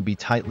gates would be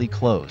tightly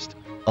closed,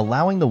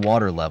 allowing the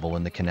water level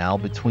in the canal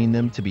between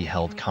them to be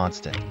held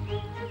constant.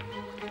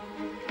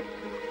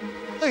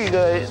 这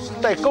个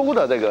带钩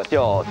的这个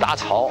叫闸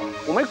槽，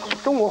我们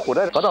中国古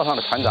代河道上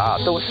的船闸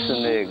都是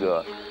那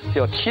个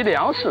叫提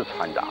梁式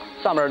船闸，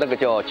上面那个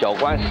叫绞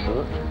关石，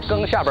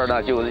更下边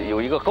呢就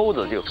有一个钩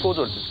子，就勾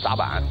住闸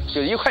板，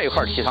就一块一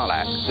块提上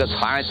来，这个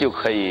船就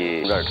可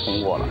以从这儿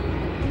通过了。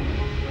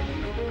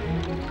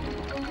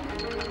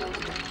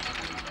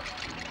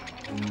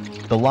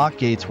 The lock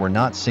gates were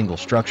not single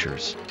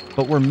structures,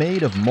 but were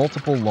made of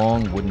multiple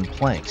long wooden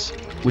planks,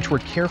 which were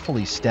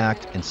carefully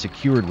stacked and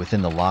secured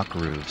within the lock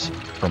grooves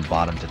from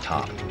bottom to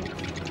top.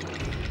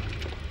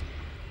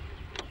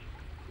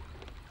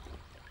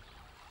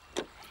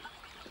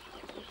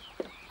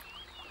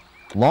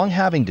 Long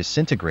having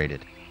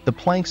disintegrated, the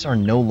planks are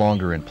no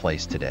longer in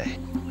place today.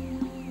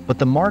 But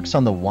the marks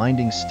on the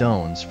winding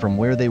stones from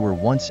where they were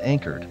once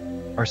anchored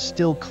are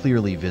still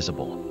clearly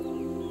visible.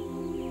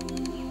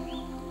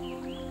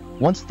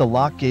 Once the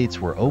lock gates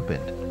were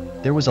opened,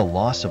 there was a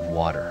loss of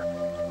water.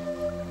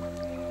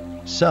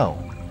 So,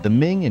 the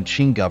Ming and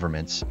Qing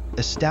governments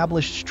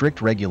established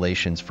strict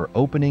regulations for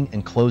opening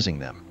and closing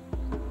them.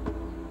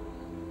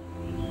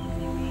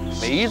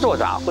 每一座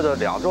闸或者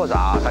两座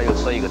闸，它就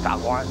设一个闸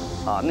关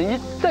啊。你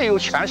再有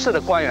权势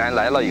的官员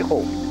来了以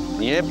后，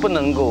你也不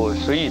能够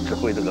随意指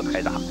挥这个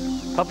开闸，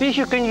它必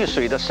须根据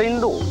水的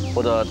深度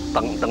或者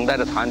等待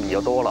的船比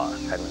较多了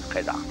才能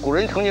开闸。古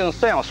人曾经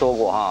这样说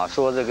过哈，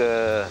说这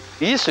个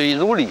理水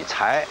如理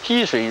财，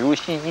吸水如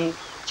吸金，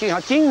就像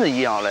金子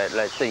一样来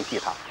珍惜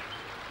它。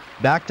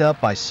 Backed up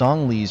by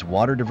Song Li's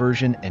water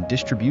diversion and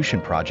distribution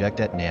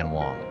project at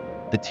Nanwang,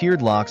 the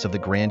tiered locks of the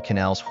Grand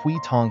Canal's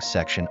Huitong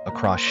section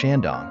across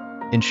Shandong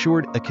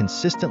ensured a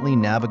consistently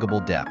navigable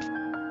depth.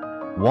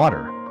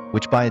 Water,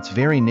 which by its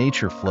very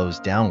nature flows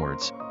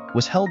downwards,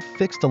 was held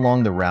fixed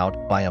along the route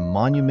by a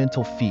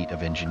monumental feat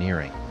of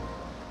engineering.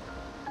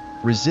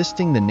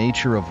 Resisting the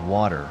nature of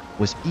water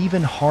was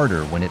even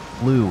harder when it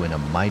flew in a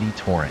mighty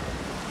torrent.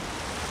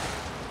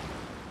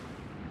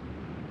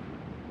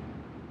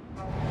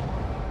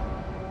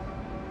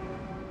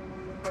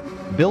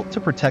 Built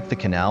to protect the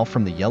canal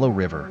from the Yellow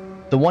River,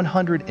 the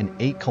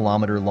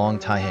 108-kilometer-long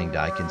Taihang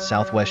Dike in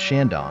southwest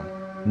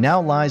Shandong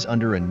now lies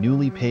under a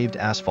newly paved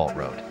asphalt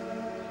road.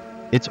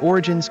 Its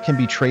origins can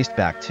be traced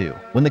back to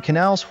when the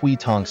canal's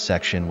Huitong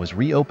section was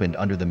reopened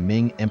under the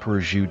Ming Emperor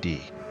Zhu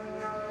Di.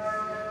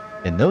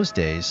 In those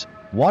days,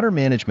 water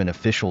management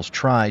officials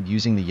tried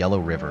using the Yellow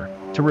River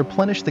to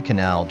replenish the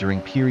canal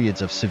during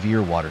periods of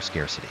severe water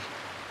scarcity.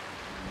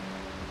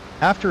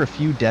 After a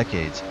few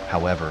decades,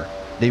 however,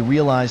 they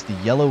realized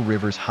the Yellow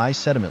River's high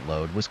sediment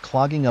load was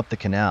clogging up the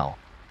canal,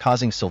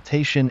 causing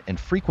siltation and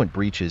frequent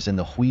breaches in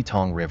the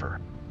Huitong River.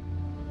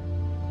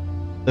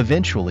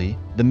 Eventually,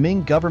 the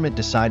Ming government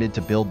decided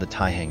to build the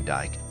Taihang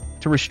Dike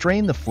to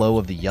restrain the flow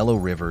of the Yellow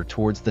River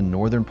towards the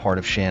northern part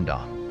of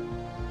Shandong.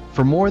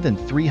 For more than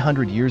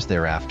 300 years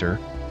thereafter,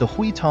 the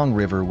Huitong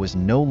River was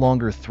no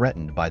longer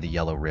threatened by the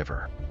Yellow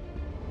River.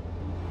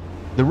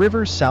 The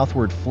river's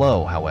southward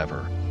flow,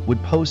 however,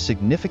 would pose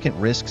significant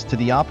risks to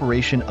the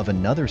operation of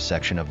another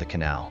section of the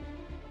canal.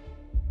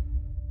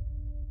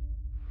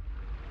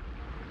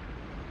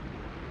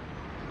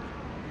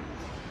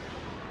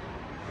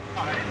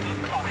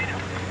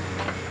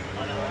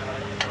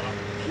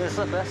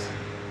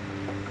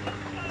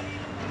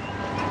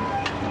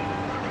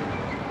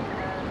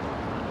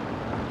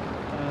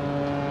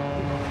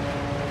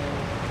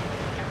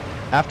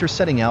 After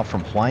setting out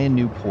from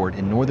Huaiyan Port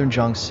in northern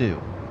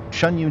Jiangsu,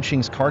 Shen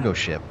Yunqing's cargo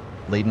ship,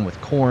 laden with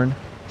corn,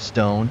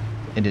 stone,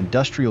 and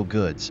industrial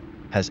goods,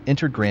 has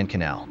entered Grand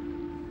Canal.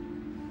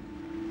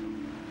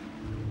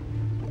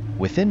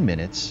 Within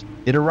minutes,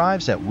 it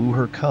arrives at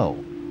Wuhe Kou,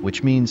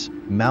 which means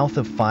mouth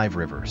of 5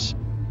 rivers.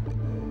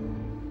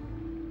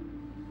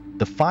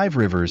 The 5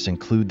 rivers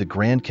include the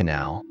Grand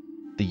Canal,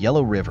 the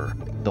Yellow River,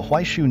 the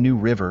Huaishu New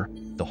River,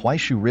 the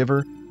Huaishu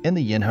River, and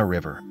the Yanhe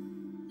River.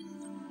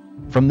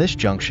 From this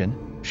junction,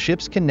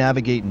 ships can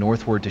navigate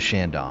northward to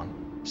Shandong,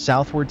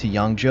 southward to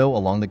Yangzhou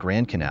along the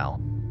Grand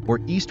Canal, or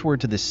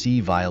eastward to the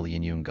sea via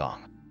Lianyungang.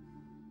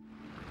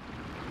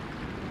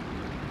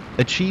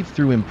 Achieved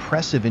through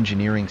impressive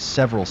engineering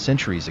several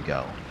centuries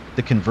ago,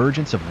 the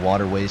convergence of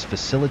waterways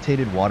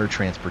facilitated water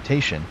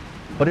transportation,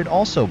 but it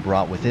also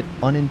brought with it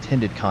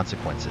unintended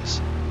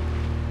consequences.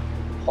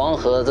 黄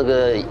河这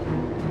个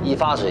一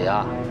发水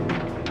啊，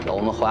我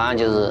们淮安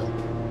就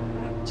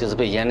是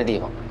被淹的地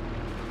方。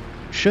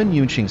 Shun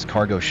Yunqing's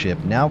cargo ship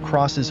now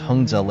crosses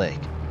Hangzhou Lake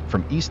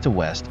from east to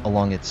west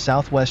along its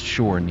southwest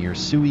shore near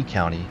Sui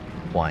County,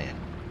 Huaiyan.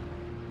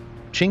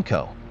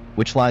 Qingkou,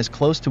 which lies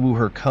close to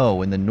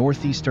Wuherkou in the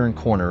northeastern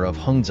corner of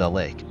Hangzhou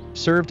Lake,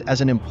 served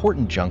as an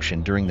important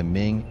junction during the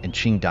Ming and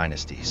Qing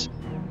dynasties.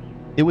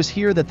 It was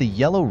here that the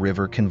Yellow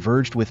River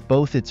converged with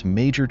both its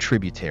major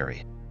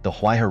tributary, the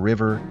Huaihe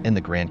River and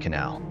the Grand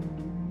Canal.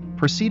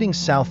 Proceeding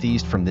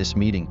southeast from this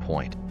meeting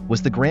point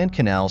was the Grand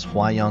Canal's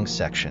Huaiyang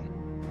section.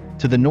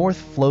 To the north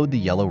flowed the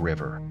Yellow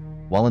River,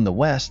 while in the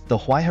west the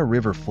Huaihe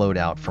River flowed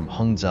out from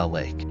Hangzhou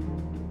Lake.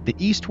 The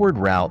eastward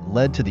route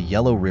led to the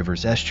Yellow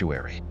River's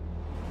estuary.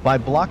 By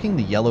blocking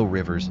the Yellow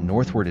River's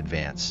northward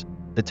advance,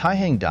 the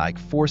Taihang Dike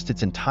forced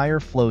its entire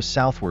flow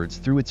southwards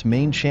through its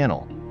main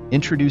channel,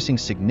 introducing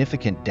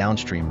significant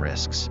downstream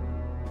risks.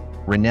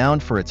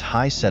 Renowned for its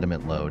high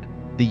sediment load,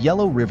 the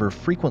Yellow River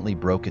frequently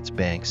broke its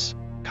banks,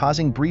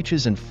 causing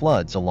breaches and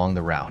floods along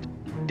the route.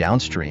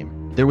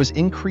 Downstream, there was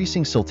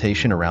increasing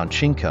siltation around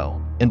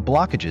Qingkou and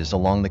blockages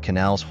along the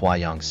canal's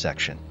Huaiyang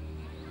section.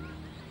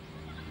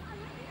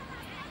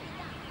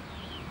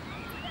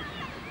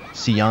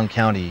 Xiyang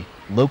County,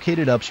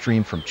 located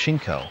upstream from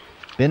Qingkou,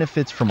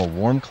 benefits from a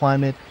warm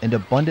climate and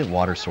abundant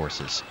water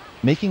sources,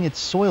 making its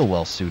soil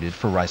well suited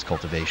for rice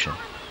cultivation.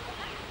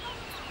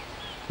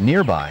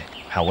 Nearby,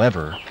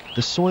 however,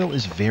 the soil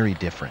is very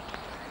different.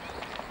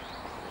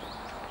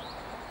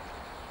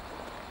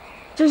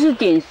 这是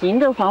典型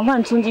的防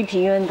范冲击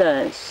平原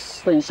的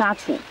混沙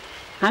土，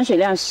含水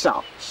量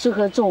少，适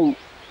合种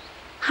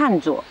旱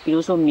作，比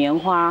如说棉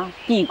花、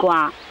地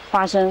瓜、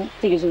花生，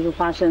这个就是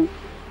花生。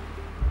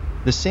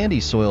 The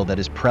sandy soil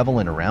that is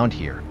prevalent around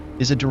here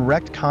is a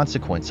direct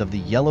consequence of the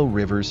Yellow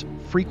River's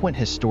frequent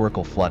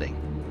historical flooding.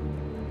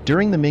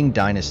 During the Ming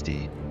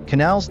Dynasty,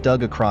 canals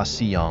dug across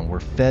Xiyang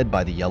were fed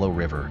by the Yellow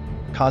River,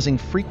 causing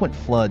frequent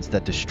floods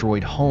that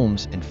destroyed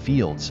homes and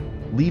fields,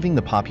 leaving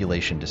the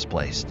population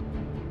displaced.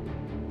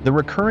 The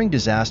recurring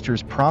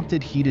disasters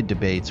prompted heated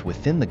debates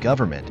within the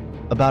government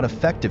about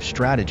effective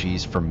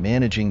strategies for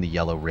managing the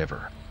Yellow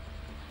River.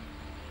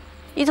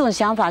 一种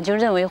想法就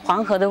认为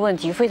黄河的问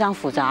题非常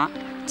复杂，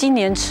今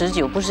年持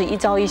久不是一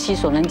朝一夕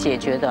所能解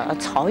决的，而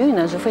漕运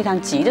呢是非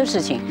常急的事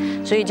情，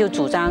所以就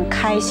主张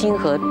开新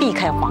河，避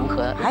开黄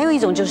河。还有一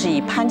种就是以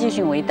潘基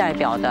训为代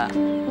表的，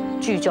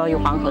聚焦于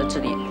黄河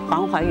治理、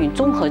黄淮运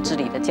综合治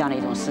理的这样的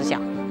一种思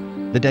想。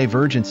 The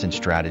divergence in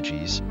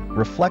strategies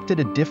reflected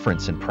a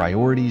difference in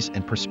priorities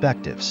and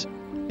perspectives,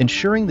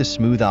 ensuring the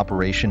smooth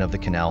operation of the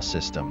canal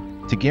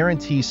system to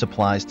guarantee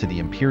supplies to the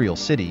imperial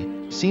city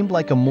seemed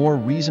like a more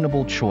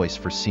reasonable choice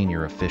for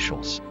senior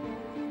officials.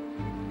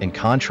 In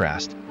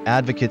contrast,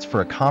 advocates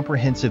for a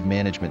comprehensive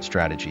management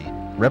strategy,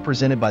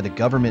 represented by the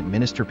government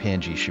minister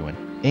Pan Jishuan,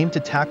 aimed to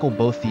tackle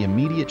both the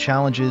immediate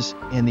challenges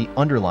and the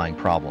underlying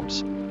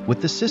problems,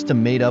 with the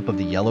system made up of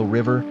the Yellow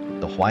River,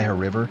 the Huaihe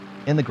River,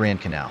 and the Grand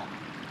Canal.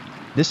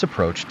 This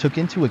approach took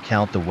into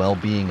account the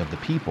well-being of the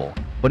people,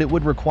 but it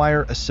would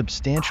require a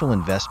substantial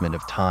investment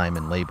of time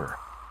and labor.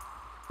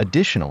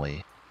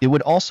 Additionally, it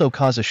would also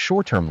cause a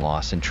short-term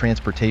loss in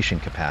transportation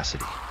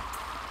capacity.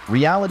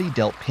 Reality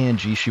dealt Pan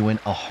Jishuan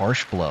a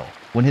harsh blow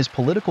when his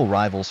political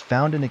rivals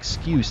found an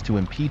excuse to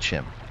impeach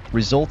him,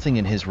 resulting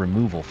in his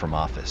removal from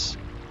office.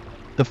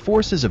 The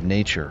forces of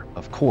nature,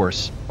 of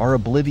course, are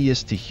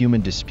oblivious to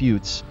human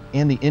disputes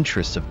and the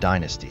interests of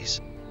dynasties.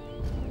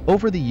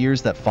 Over the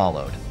years that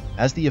followed,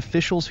 as the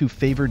officials who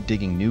favored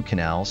digging new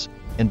canals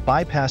and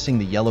bypassing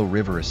the Yellow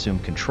River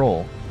assumed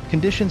control,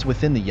 conditions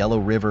within the Yellow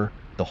River,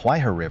 the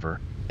Huaihe River,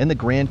 and the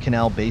Grand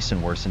Canal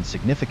Basin worsened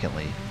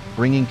significantly,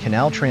 bringing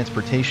canal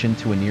transportation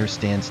to a near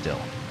standstill.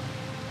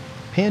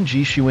 Pan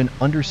Jishuan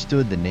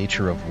understood the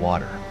nature of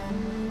water.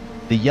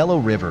 The Yellow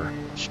River,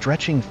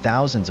 stretching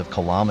thousands of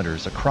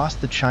kilometers across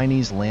the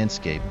Chinese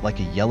landscape like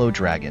a yellow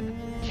dragon,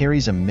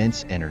 carries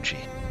immense energy.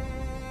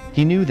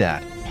 He knew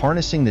that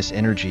harnessing this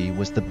energy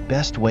was the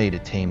best way to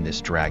tame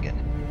this dragon.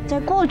 在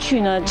过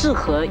去呢，治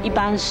河一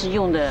般是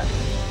用的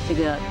这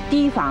个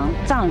堤防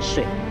涨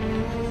水，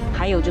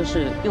还有就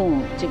是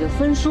用这个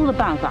分疏的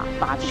办法，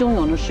把汹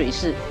涌的水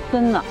势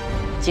分了，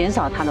减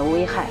少它的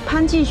危害。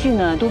潘继训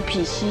呢，独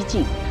辟蹊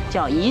径，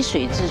叫以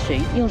水治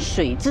水，用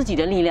水自己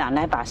的力量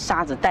来把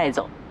沙子带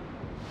走。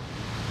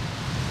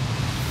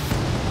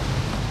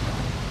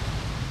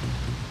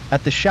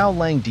 At the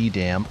Shaolangdi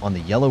Dam on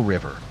the Yellow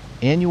River,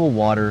 annual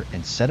water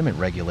and sediment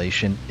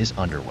regulation is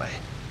underway.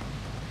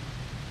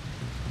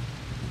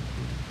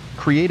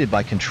 Created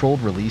by controlled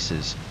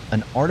releases,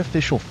 an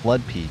artificial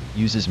flood peak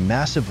uses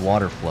massive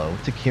water flow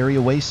to carry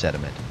away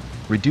sediment,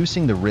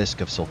 reducing the risk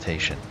of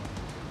siltation.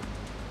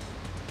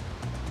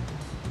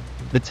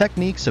 The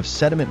techniques of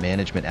sediment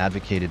management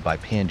advocated by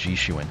Pan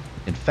Jishuan,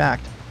 in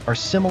fact, are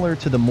similar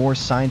to the more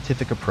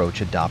scientific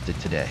approach adopted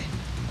today.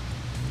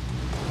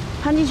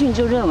 潘基训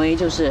就认为，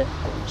就是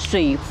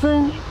水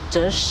分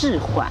则事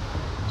缓，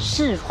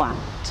事缓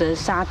则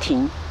沙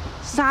停，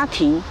沙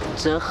停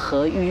则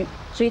河淤，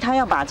所以他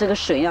要把这个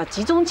水要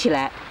集中起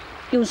来，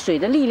用水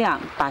的力量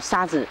把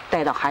沙子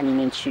带到海里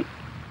面去。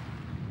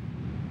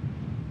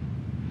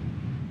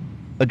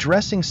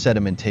 Addressing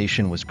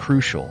sedimentation was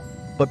crucial,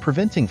 but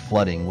preventing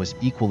flooding was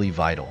equally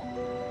vital.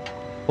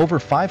 Over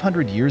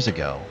 500 years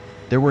ago,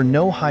 there were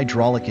no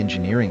hydraulic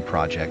engineering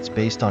projects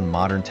based on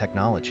modern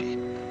technology.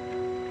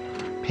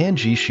 Pan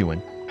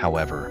Jishuan,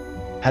 however,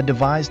 had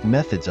devised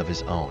methods of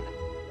his own.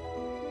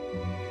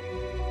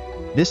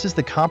 This is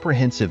the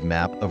comprehensive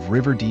map of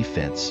river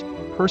defense,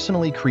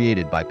 personally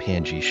created by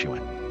Pan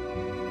Jishuan.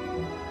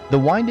 The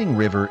winding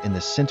river in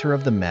the center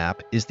of the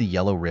map is the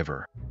Yellow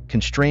River,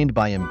 constrained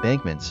by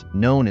embankments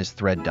known as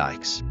thread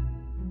dikes.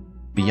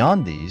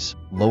 Beyond these,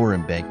 lower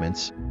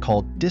embankments,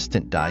 called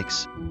distant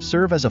dikes,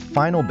 serve as a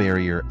final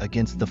barrier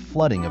against the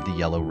flooding of the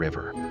Yellow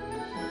River.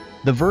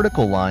 The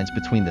vertical lines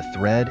between the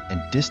thread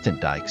and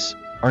distant dikes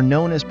are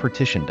known as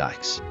partition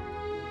dikes.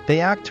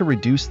 They act to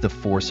reduce the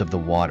force of the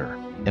water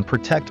and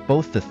protect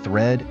both the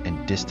thread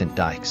and distant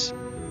dikes.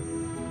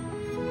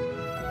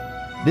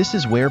 This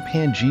is where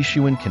Pan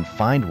Jishuan can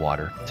find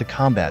water to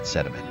combat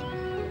sediment.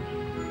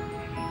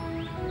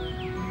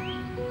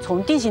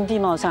 从地形地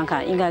貌上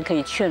看，应该可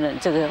以确认，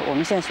这个我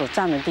们现在所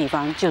站的地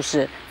方就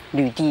是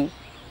吕堤。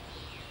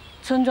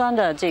村庄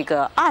的这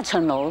个2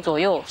层楼左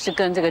右是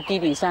跟这个堤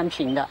顶山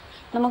平的。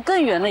 那么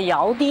更远的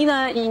瑶堤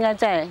呢，应该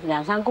在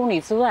2、3公里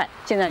之外，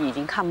现在已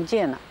经看不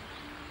见了。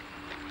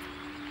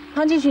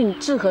潘基训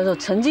治河的时候，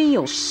曾经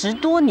有10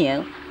多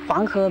年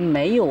黄河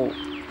没有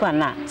泛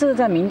滥，这个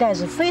在明代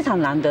是非常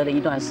难得的一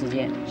段时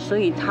间，所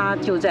以他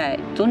就在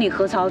《总理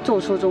河潮奏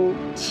书》中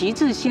旗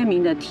帜鲜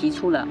明地提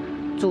出了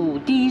“阻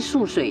堤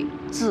束水，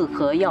治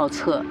河要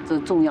策”这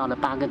重要的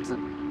8个字。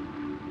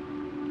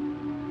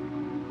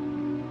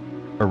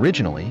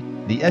 Originally,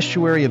 the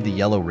estuary of the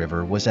Yellow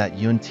River was at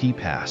Yunti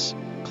Pass,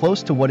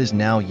 close to what is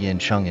now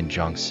Yancheng in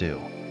Jiangsu.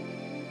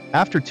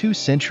 After 2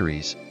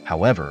 centuries,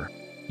 however,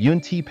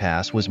 Yunti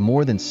Pass was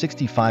more than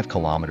 65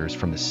 kilometers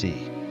from the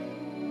sea.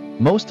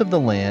 Most of the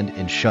land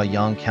in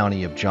Shoujing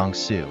County of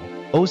Jiangsu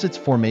owes its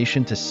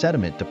formation to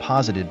sediment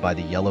deposited by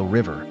the Yellow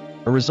River,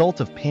 a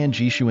result of Pan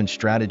Jishuan's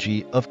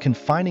strategy of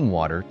confining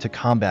water to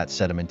combat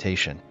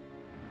sedimentation.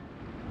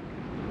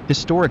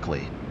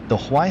 Historically, the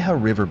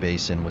Huaihe River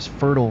basin was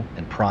fertile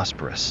and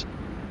prosperous.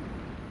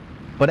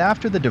 But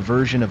after the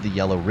diversion of the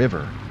Yellow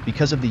River,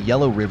 because of the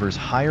Yellow River's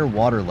higher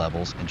water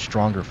levels and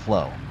stronger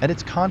flow, at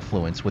its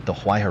confluence with the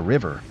Huaihe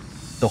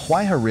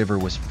River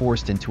was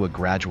forced into a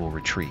gradual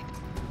retreat.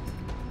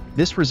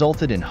 This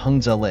resulted in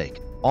Hangzhou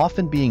Lake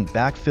often being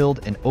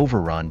backfilled and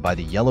overrun by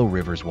the Yellow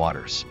River's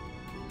waters.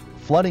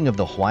 Flooding of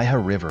the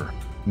Huaihe River,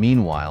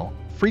 meanwhile,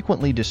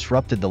 frequently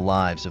disrupted the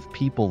lives of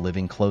people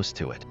living close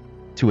to it.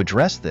 To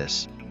address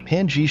this,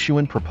 Pan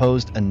Jishuan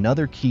proposed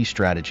another key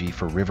strategy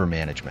for river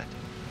management.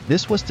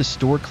 This was to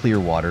store clear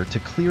water to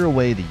clear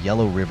away the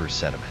Yellow River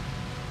sediment.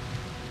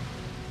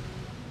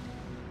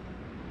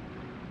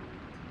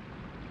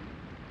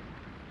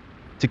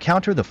 To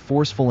counter the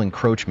forceful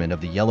encroachment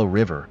of the Yellow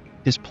River,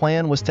 his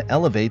plan was to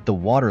elevate the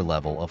water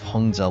level of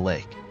Hangzhou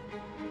Lake.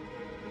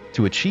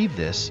 To achieve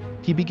this,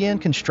 he began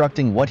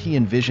constructing what he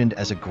envisioned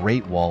as a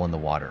great wall in the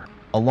water,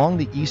 along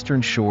the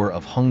eastern shore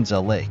of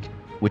Hangzhou Lake,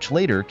 which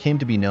later came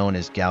to be known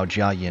as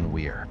Gaojiayin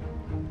Weir.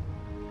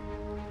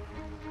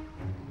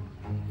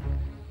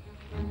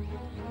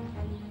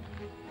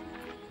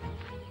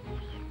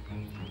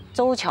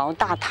 周桥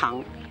大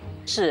堂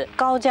是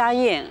高家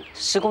堰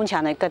石拱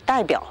墙的一个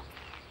代表，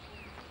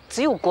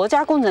只有国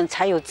家工程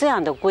才有这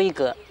样的规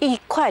格，一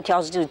块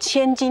条石就是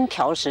1000斤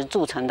条石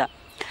铸成的。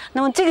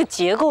那么这个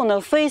结构呢，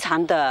非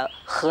常的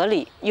合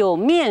理，有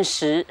面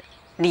石、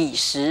里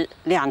石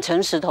2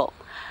层石头，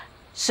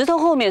石头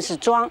后面是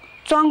桩，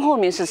桩后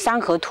面是山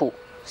河土，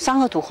山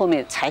河土后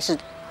面才是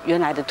原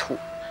来的土，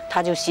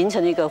它就形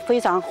成了一个非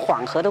常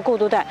缓和的过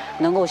渡带，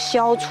能够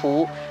消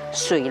除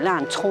水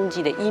浪冲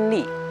击的应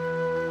力。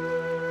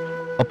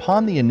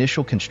 Upon the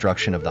initial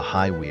construction of the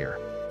high weir,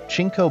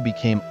 Chinko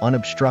became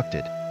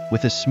unobstructed,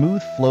 with a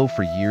smooth flow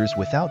for years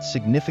without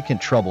significant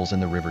troubles in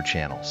the river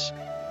channels.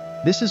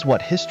 This is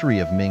what history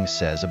of Ming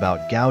says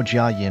about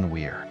Gaojiayin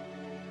Weir.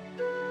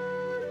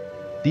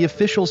 The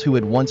officials who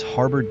had once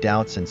harbored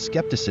doubts and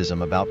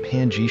skepticism about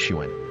Pan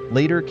Jishuan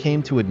later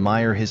came to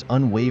admire his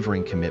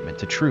unwavering commitment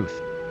to truth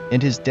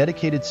and his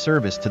dedicated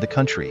service to the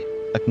country,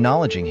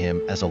 acknowledging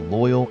him as a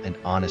loyal and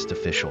honest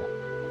official.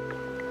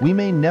 We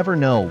may never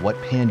know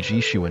what Pan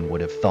Jishuan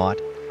would have thought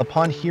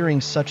upon hearing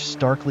such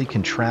starkly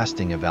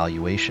contrasting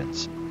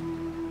evaluations.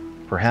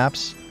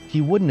 Perhaps he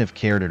wouldn't have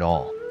cared at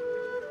all.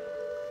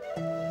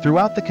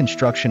 Throughout the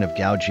construction of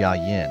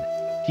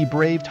Gaojiayin, he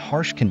braved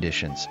harsh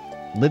conditions,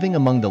 living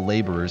among the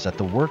laborers at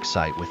the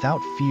worksite without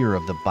fear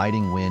of the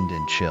biting wind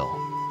and chill.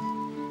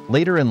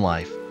 Later in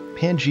life,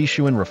 Pan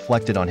Jishuan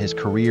reflected on his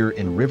career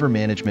in river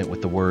management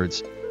with the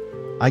words,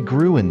 "I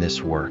grew in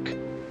this work.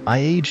 I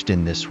aged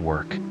in this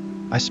work.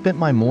 I spent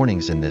my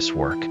mornings in this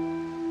work.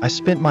 I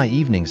spent my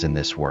evenings in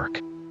this work."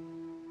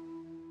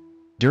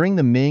 During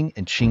the Ming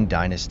and Qing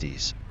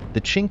dynasties,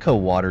 the Qingkou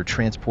water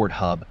transport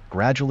hub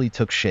gradually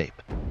took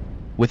shape.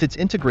 With its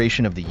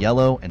integration of the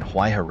Yellow and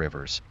Huaihe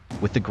rivers,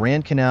 with the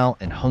Grand Canal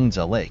and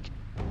Hangzhou Lake,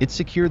 it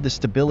secured the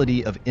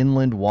stability of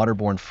inland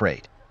waterborne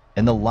freight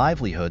and the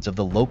livelihoods of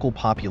the local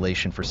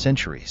population for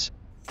centuries.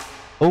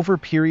 Over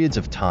periods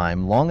of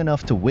time long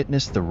enough to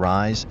witness the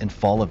rise and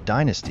fall of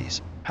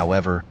dynasties,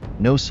 however,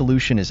 no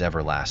solution is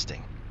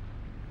everlasting.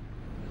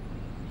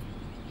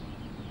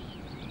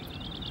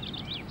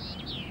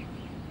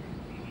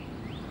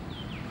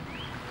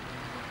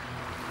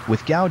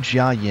 With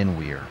Gaojiayin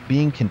Weir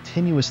being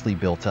continuously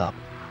built up,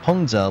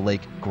 Hangzhou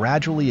Lake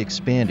gradually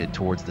expanded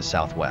towards the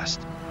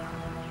southwest.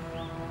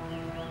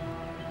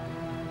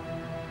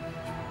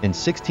 In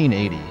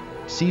 1680,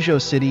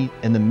 Xizhou City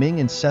and the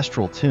Ming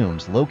ancestral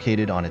tombs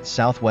located on its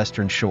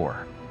southwestern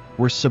shore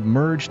were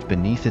submerged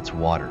beneath its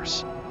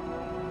waters.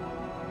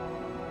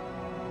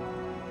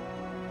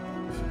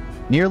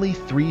 Nearly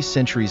 3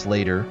 centuries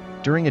later,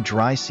 during a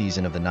dry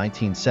season of the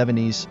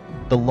 1970s,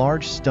 the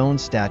large stone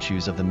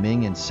statues of the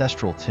Ming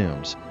ancestral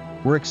tombs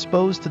were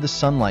exposed to the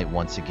sunlight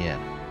once again,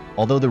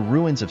 although the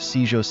ruins of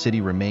Xizhou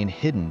City remain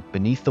hidden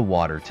beneath the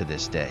water to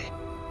this day.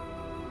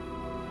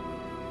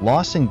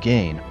 Loss and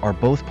gain are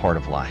both part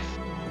of life.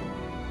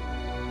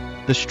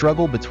 The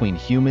struggle between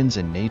humans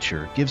and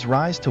nature gives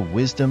rise to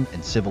wisdom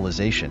and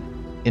civilization,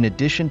 in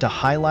addition to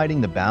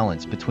highlighting the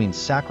balance between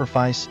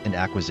sacrifice and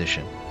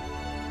acquisition.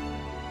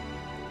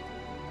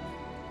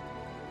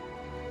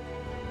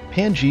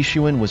 Pan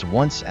Jishuan was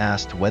once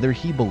asked whether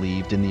he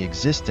believed in the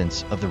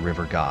existence of the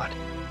river god.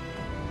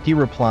 He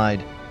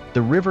replied,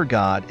 "The river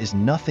god is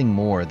nothing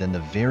more than the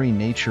very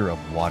nature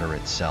of water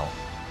itself."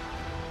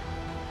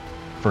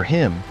 For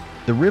him,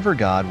 the river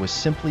god was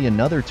simply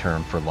another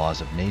term for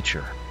laws of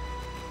nature.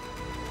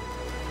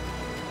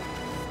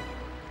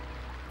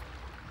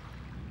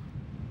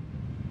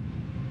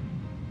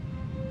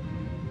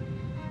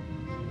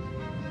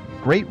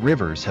 Great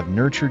rivers have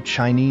nurtured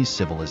Chinese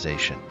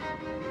civilization.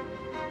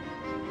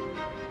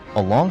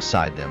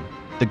 Alongside them,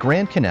 the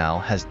Grand Canal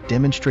has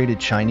demonstrated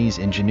Chinese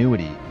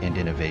ingenuity and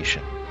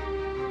innovation.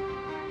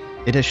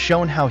 It has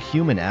shown how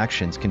human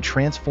actions can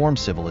transform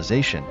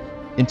civilization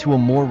into a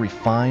more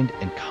refined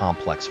and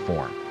complex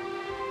form.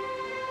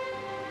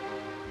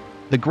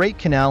 The Great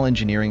Canal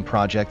engineering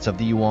projects of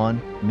the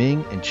Yuan,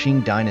 Ming, and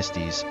Qing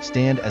dynasties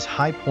stand as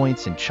high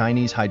points in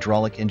Chinese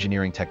hydraulic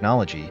engineering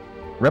technology,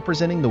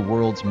 representing the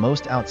world's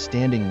most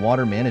outstanding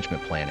water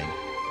management planning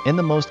and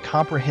the most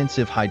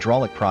comprehensive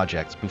hydraulic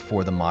projects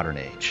before the modern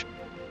age.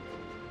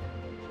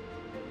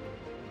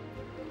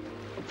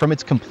 From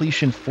its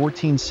completion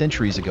 14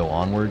 centuries ago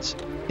onwards,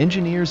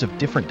 engineers of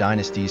different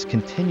dynasties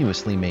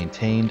continuously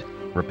maintained,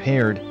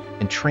 repaired,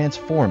 and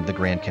transformed the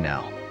Grand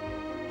Canal.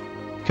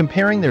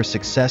 Comparing their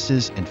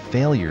successes and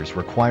failures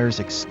requires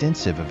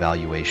extensive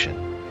evaluation.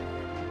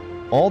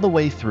 All the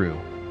way through,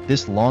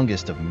 this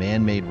longest of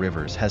man-made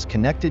rivers has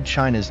connected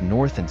China's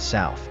north and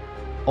south,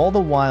 all the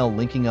while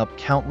linking up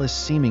countless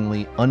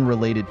seemingly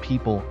unrelated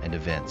people and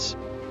events.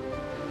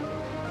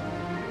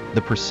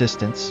 The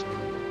persistence,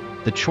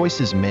 the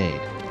choices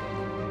made,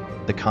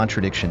 the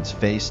contradictions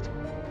faced,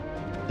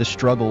 the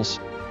struggles,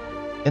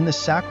 and the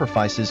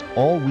sacrifices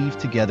all weave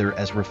together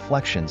as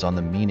reflections on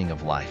the meaning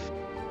of life.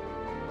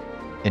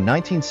 In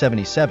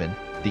 1977,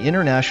 the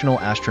International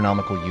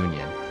Astronomical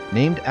Union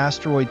named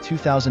asteroid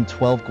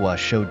 2012 Gua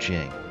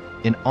Shoujing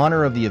in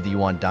honor of the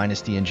Yuan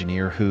dynasty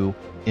engineer who,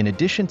 in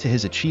addition to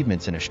his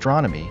achievements in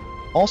astronomy,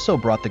 also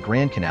brought the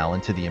Grand Canal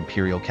into the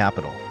imperial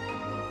capital.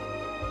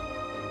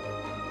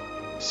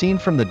 Seen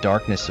from the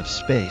darkness of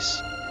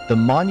space, the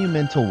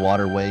monumental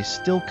waterway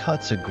still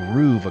cuts a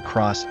groove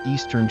across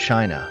eastern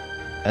China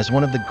as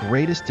one of the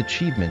greatest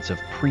achievements of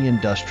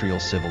pre-industrial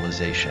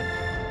civilization.